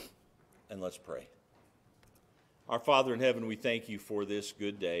 And let's pray. Our Father in heaven, we thank you for this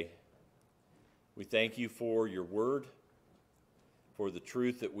good day. We thank you for your word, for the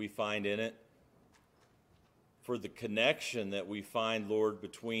truth that we find in it, for the connection that we find, Lord,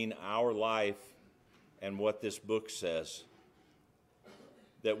 between our life and what this book says,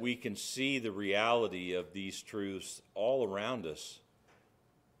 that we can see the reality of these truths all around us,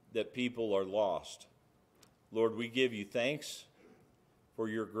 that people are lost. Lord, we give you thanks for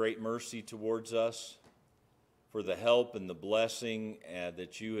your great mercy towards us, for the help and the blessing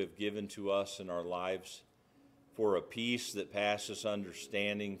that you have given to us in our lives, for a peace that passes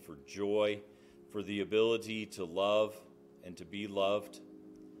understanding, for joy, for the ability to love and to be loved.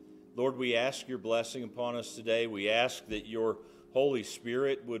 Lord, we ask your blessing upon us today. We ask that your Holy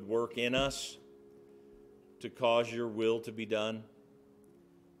Spirit would work in us to cause your will to be done.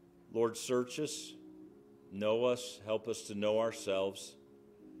 Lord, search us, know us, help us to know ourselves,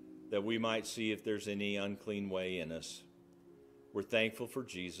 that we might see if there's any unclean way in us. We're thankful for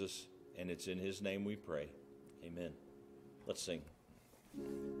Jesus, and it's in his name we pray. Amen. Let's sing.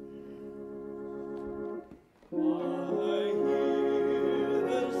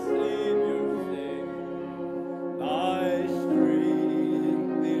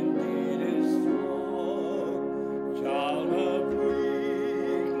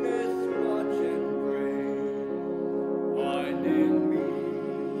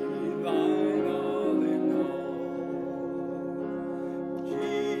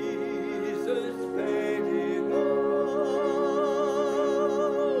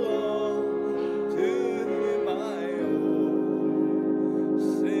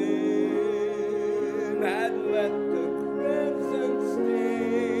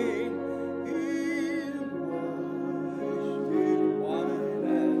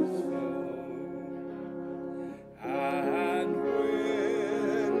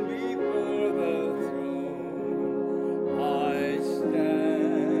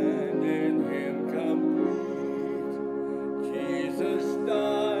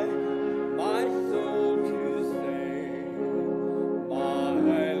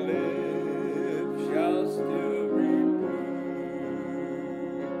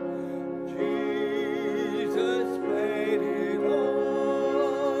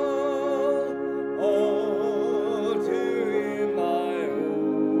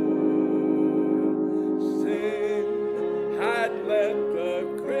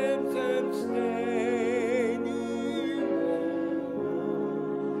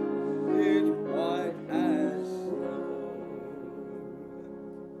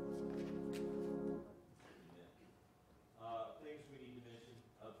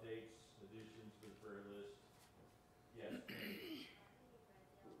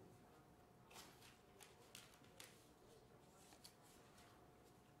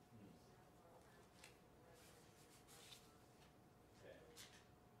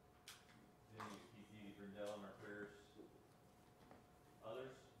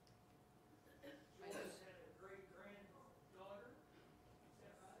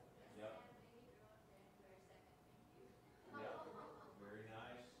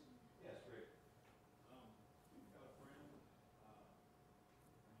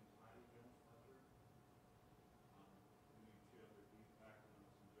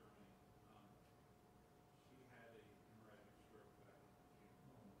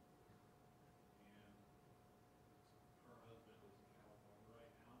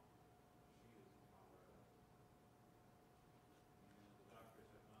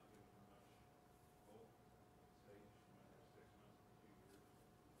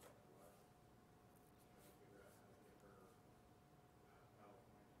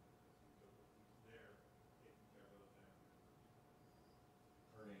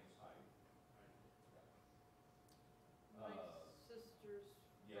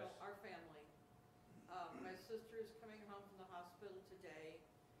 My sister is coming home from the hospital today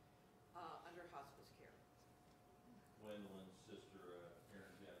under hospice care. Gwendolyn's sister,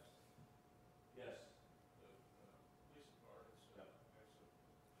 Karen Jeffs. Yes. The police car has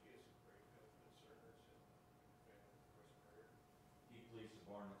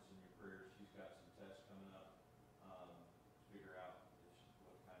Barnett's in your prayers. She's got some tests coming up to figure out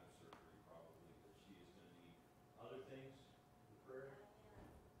what kind of surgery probably that she is going to need. Other things for prayer?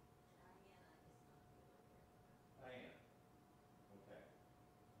 Diana. Okay.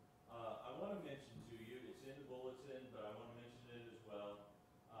 I want to mention to you, it's in the bulletin, but I want to mention it as well.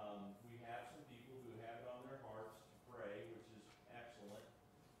 We have some people who have it on their hearts to pray, which is excellent.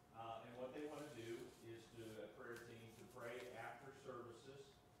 And what they want to do is a prayer team to pray after services.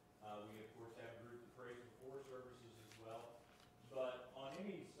 We, of course, have a group that prays before services as well. But on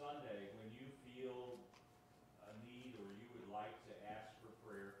any Sunday, when you feel a need or you would like to ask for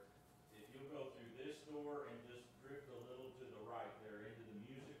prayer, if you'll go through this door and just drift a little to the right there into the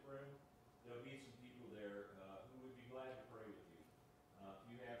music room, there'll be some people there who would be glad to pray with you. If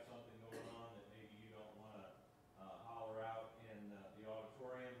you have something going on that maybe you don't want to holler out in the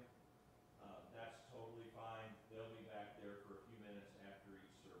auditorium, that's totally fine. They'll be back there for a few minutes after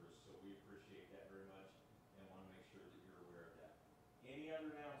each service, so we appreciate that very much and want to make sure that you're aware of that. Any other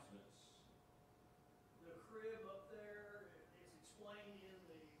announcements? The crib up there is explained in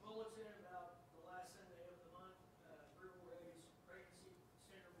the bulletin about the last Sunday of the month. River Waves Pregnancy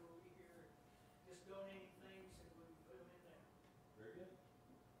Center will be here just donating things and we put them in there. Very good.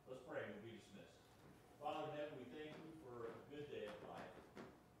 Let's pray and we'll be dismissed. Father in heaven, we thank you for a good day of life,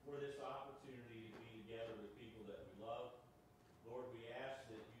 for this opportunity to be together with people that we love. Lord, we ask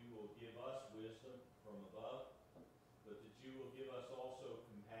that you will give us wisdom from above, but that you will give us also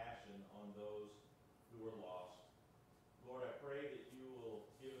compassion on those who are lost. Lord, I pray that you will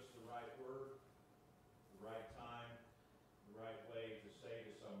give us the right word, the right time, the right way to say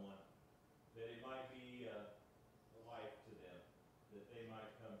to someone, that it might be a life to them, that they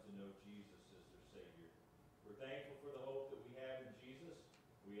might come to know Jesus as their Savior. We're thankful for the hope that we have in Jesus.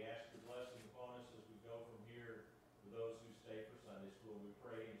 We ask